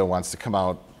studio wants to come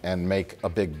out and make a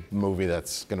big movie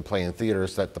that's going to play in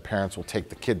theaters that the parents will take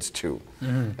the kids to,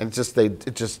 and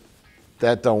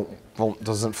that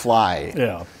doesn't fly.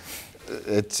 Yeah,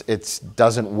 it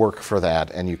doesn't work for that,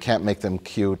 and you can't make them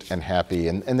cute and happy,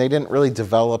 and they didn't really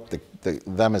develop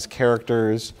them as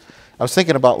characters. I was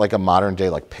thinking about like a modern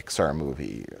day like Pixar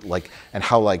movie, and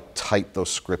how like tight those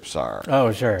scripts are.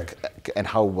 Oh sure. And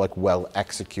how like well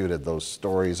executed those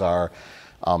stories are,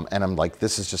 and I'm like,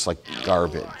 this is just like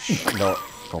garbage. No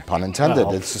pun intended.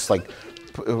 Well, it's just like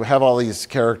have all these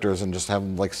characters and just have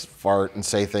them like fart and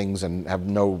say things and have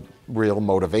no real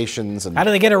motivations. And how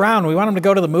do they get around? We want them to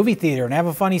go to the movie theater and have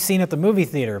a funny scene at the movie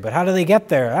theater, but how do they get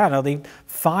there? I don't know. They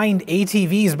find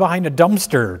ATVs behind a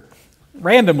dumpster.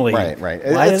 randomly. Right.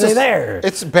 Why are they there?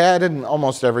 It's bad in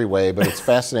almost every way, but it's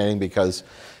fascinating because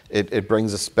it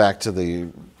brings us back to the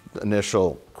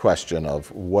initial question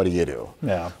of what do you do?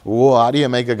 Yeah. Well, how do you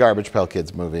make a Garbage Pail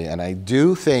Kids movie? And I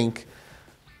do think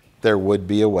there would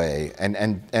be a way, and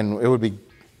it would be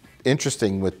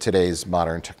interesting with today's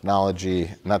modern technology,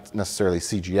 not necessarily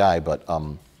CGI, but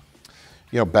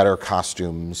better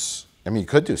costumes. I mean, you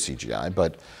could do CGI,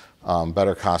 but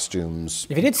better costumes.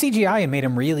 If you did CGI and made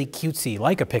them really cutesy,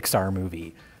 like a Pixar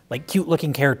movie, like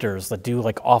cute-looking characters that do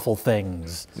like awful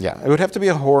things. Yeah, it would have to be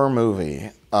a horror movie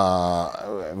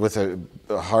with a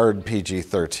hard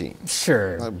PG-13.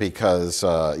 Sure. Because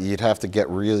you'd have to get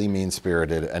really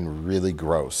mean-spirited and really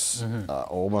gross,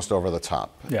 almost over the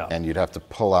top. Yeah. And you'd have to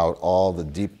pull out all the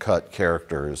deep-cut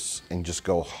characters and just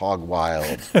go hog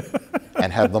wild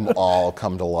and have them all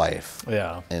come to life.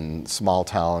 Yeah. In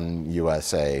small-town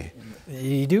USA.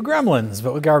 You do Gremlins,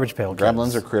 but with Garbage Pail Kids.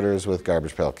 Gremlins are critters with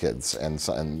Garbage Pail Kids, and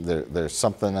there's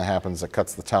something that happens that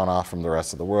cuts the town off from the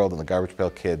rest of the world, and the Garbage Pail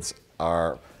Kids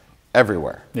are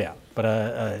everywhere. Yeah, but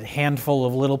a handful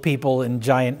of little people in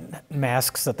giant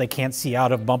masks that they can't see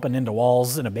out of bumping into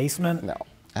walls in a basement. No,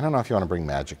 I don't know if you want to bring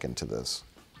magic into this.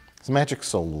 Because magic's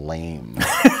so lame.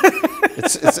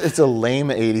 it's a lame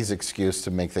 80s excuse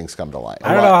to make things come to life.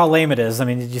 I don't know how lame it is. I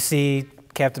mean, did you see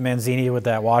Captain Manzini with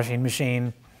that washing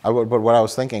machine? But what I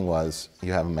was thinking was,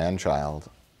 you have a man-child,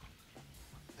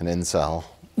 an incel,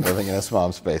 living in his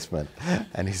mom's basement,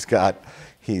 and he's got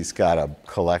a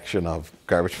collection of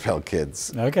Garbage Pail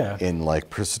Kids in like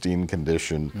pristine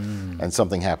condition, and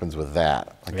something happens with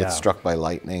that. Like gets struck by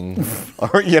lightning,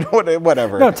 or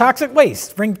whatever. No, toxic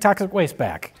waste. Bring toxic waste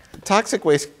back. Toxic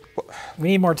waste. We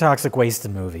need more toxic waste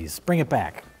in movies. Bring it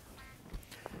back.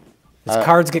 These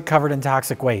cards get covered in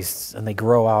toxic wastes, and they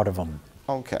grow out of them.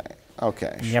 Okay.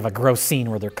 And you have a gross scene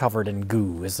where they're covered in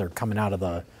goo as they're coming out of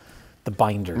the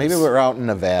binders. Maybe we're out in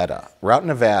Nevada. We're out in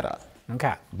Nevada.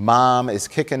 Okay. Mom is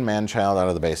kicking man-child out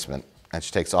of the basement, and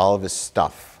she takes all of his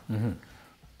stuff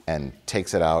and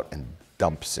takes it out and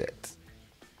dumps it.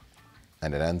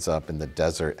 And it ends up in the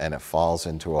desert, and it falls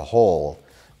into a hole,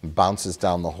 bounces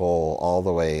down the hole all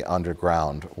the way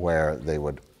underground where they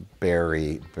would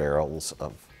bury barrels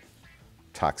of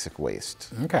toxic waste.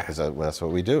 Okay. Because that's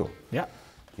what we do. Yeah.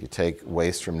 You take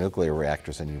waste from nuclear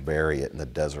reactors and you bury it in the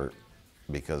desert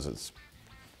because it's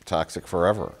toxic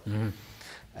forever.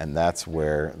 And that's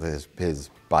where his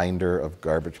binder of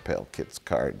Garbage Pail Kids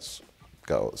cards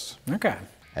goes. Okay.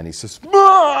 And he says,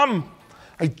 Mom,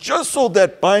 I just sold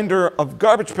that binder of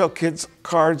Garbage Pail Kids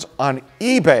cards on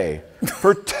eBay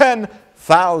for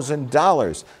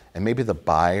 $10,000. And maybe the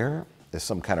buyer is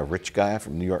some kind of rich guy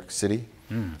from New York City,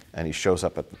 and he shows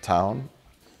up at the town,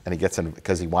 and he gets in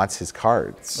because he wants his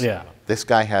cards. Yeah. This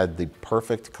guy had the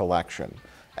perfect collection.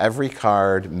 Every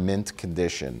card mint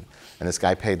condition, and this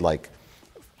guy paid like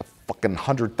fucking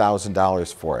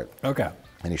 $100,000 for it. Okay.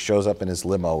 And he shows up in his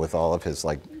limo with all of his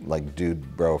like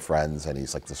dude bro friends, and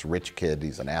he's like this rich kid.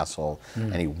 He's an asshole,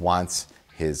 and he wants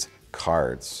his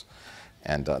cards.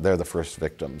 And they're the first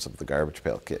victims of the Garbage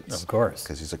Pail Kids. Of course.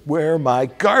 Because he's like, where are my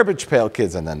Garbage Pail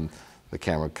Kids? And then the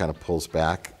camera kind of pulls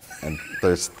back, and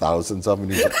there's thousands of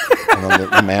them. And then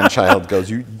the man-child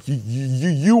goes,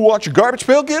 you watch Garbage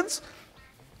Pail Kids?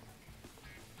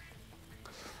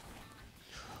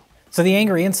 So the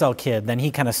angry incel kid, then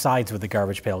he kind of sides with the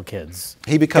Garbage Pail Kids.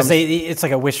 He becomes... it's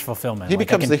like a wish fulfillment. He like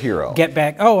becomes the hero. Get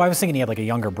back... Oh, I was thinking he had like a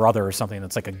younger brother or something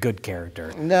that's like a good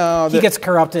character. No. He gets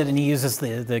corrupted, and he uses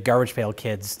the Garbage Pail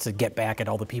Kids to get back at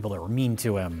all the people that were mean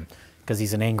to him because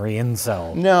he's an angry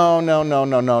incel.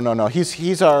 No.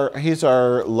 He's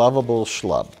our lovable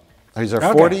schlub. He's our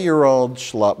 40-year-old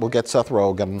schlub. We'll get Seth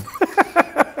Rogen.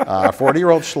 A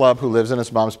 40-year-old schlub who lives in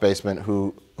his mom's basement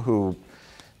who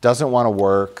doesn't want to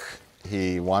work.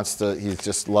 He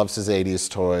just loves his 80s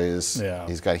toys. Yeah.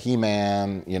 He's got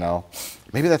He-Man,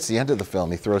 Maybe that's the end of the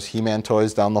film. He throws He-Man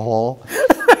toys down the hole.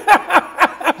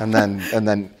 and then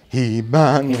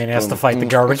He-Man. He has to fight the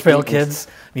Garbage Pail Kids.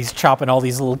 He's chopping all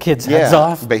these little kids' heads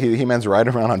off. But He-Man's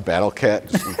riding around on Battle Cat,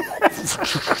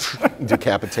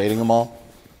 decapitating them all.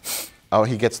 Oh,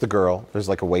 he gets the girl. There's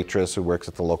like a waitress who works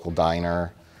at the local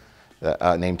diner.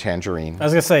 Named Tangerine. I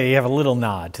was going to say, you have a little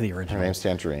nod to the original. Her name's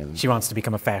Tangerine. She wants to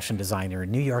become a fashion designer in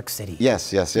New York City.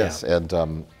 Yes. Yeah.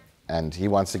 And he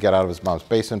wants to get out of his mom's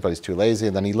basement, but he's too lazy.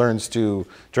 And then he learns to,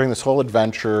 during this whole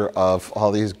adventure of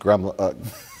all these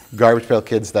Garbage Pail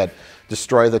Kids that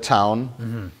destroy the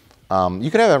town,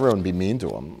 You could have everyone be mean to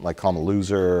him, like call him a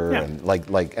loser, and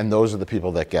and those are the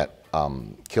people that get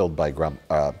killed by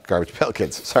Garbage Pail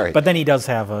Kids. Sorry. But then he does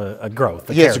have a growth.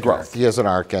 He has a growth. He has an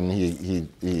arc, and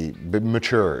he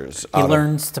matures. He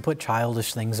learns to put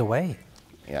childish things away.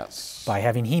 Yes. By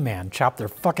having He-Man chop their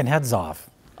fucking heads off.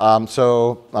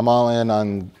 So I'm all in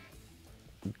on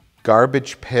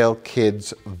Garbage Pail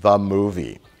Kids, the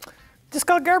movie. Just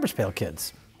call it Garbage Pail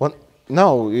Kids. Well,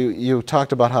 no, you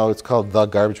talked about how it's called the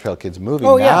Garbage Pail Kids movie.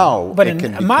 Oh, now, yeah. But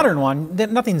in a modern one,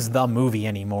 nothing's the movie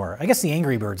anymore. I guess the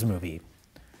Angry Birds movie.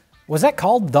 Was that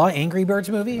called the Angry Birds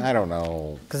movie? I don't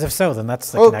know. Because if so, then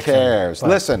that's the Who connection. cares? But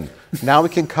Listen, now we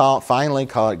can finally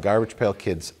call it Garbage Pail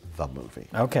Kids, the movie.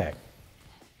 Okay.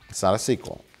 It's not a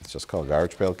sequel. It's just called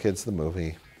Garbage Pail Kids, the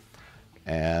movie.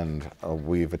 And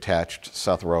we've attached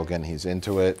Seth Rogen. He's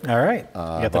into it. All right. You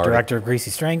got the director of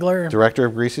Greasy Strangler. Director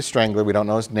of Greasy Strangler. We don't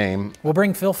know his name. We'll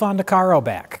bring Phil Fondacaro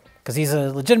back because he's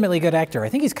a legitimately good actor. I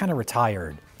think he's kind of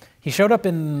retired. He showed up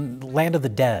in Land of the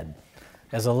Dead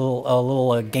as a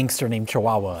little gangster named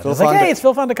Chihuahua. It's like, hey, it's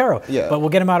Phil Fondacaro. Yeah. But we'll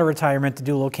get him out of retirement to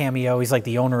do a little cameo. He's like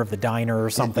the owner of the diner or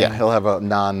something. Yeah, he'll have a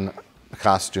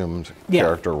non-costumed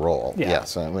character role. Yeah.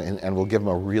 Yes, and we'll give him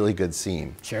a really good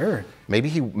scene. Sure.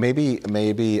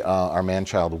 Maybe our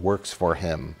man-child works for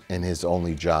him in his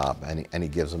only job, and he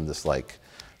gives him this like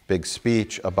big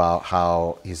speech about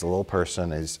how he's a little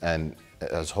person, and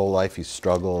his whole life he's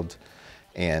struggled,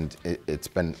 and it's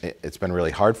been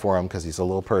really hard for him because he's a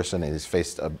little person and he's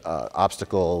faced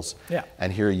obstacles. Yeah.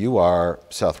 And here you are,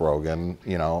 Seth Rogen,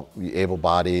 you know,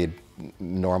 able-bodied,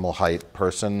 normal height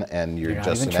person, and you're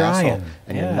just an asshole,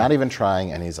 and you're not even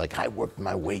trying. And he's like, I worked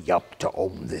my way up to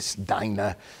own this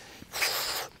diner,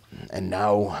 and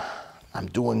now I'm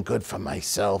doing good for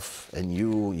myself, and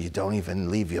you don't even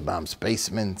leave your mom's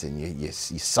basement, and you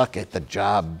suck at the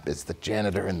job as the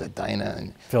janitor in the diner.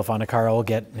 And Phil Fondacaro will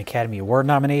get an Academy Award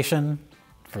nomination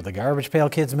for the Garbage Pail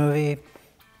Kids movie.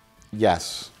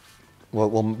 Yes,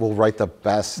 we'll write the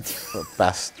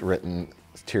best written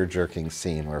tear-jerking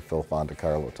scene where Phil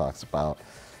Fondacaro talks about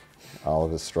all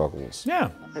of his struggles. Yeah.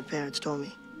 My parents told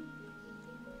me,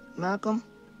 Malcolm,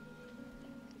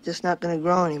 just not gonna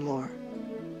grow anymore.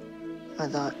 I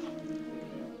thought,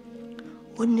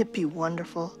 wouldn't it be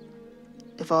wonderful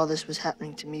if all this was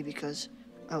happening to me because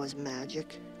I was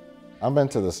magic? I'm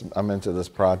into this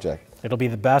project. It'll be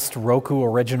the best Roku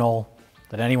original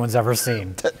that anyone's ever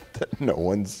seen. No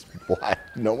one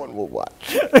will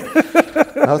watch.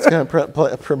 Now it's going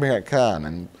to premiere at Cannes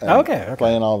and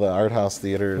play in all the art house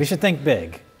theaters. We should think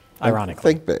big,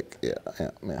 ironically. Think big, yeah.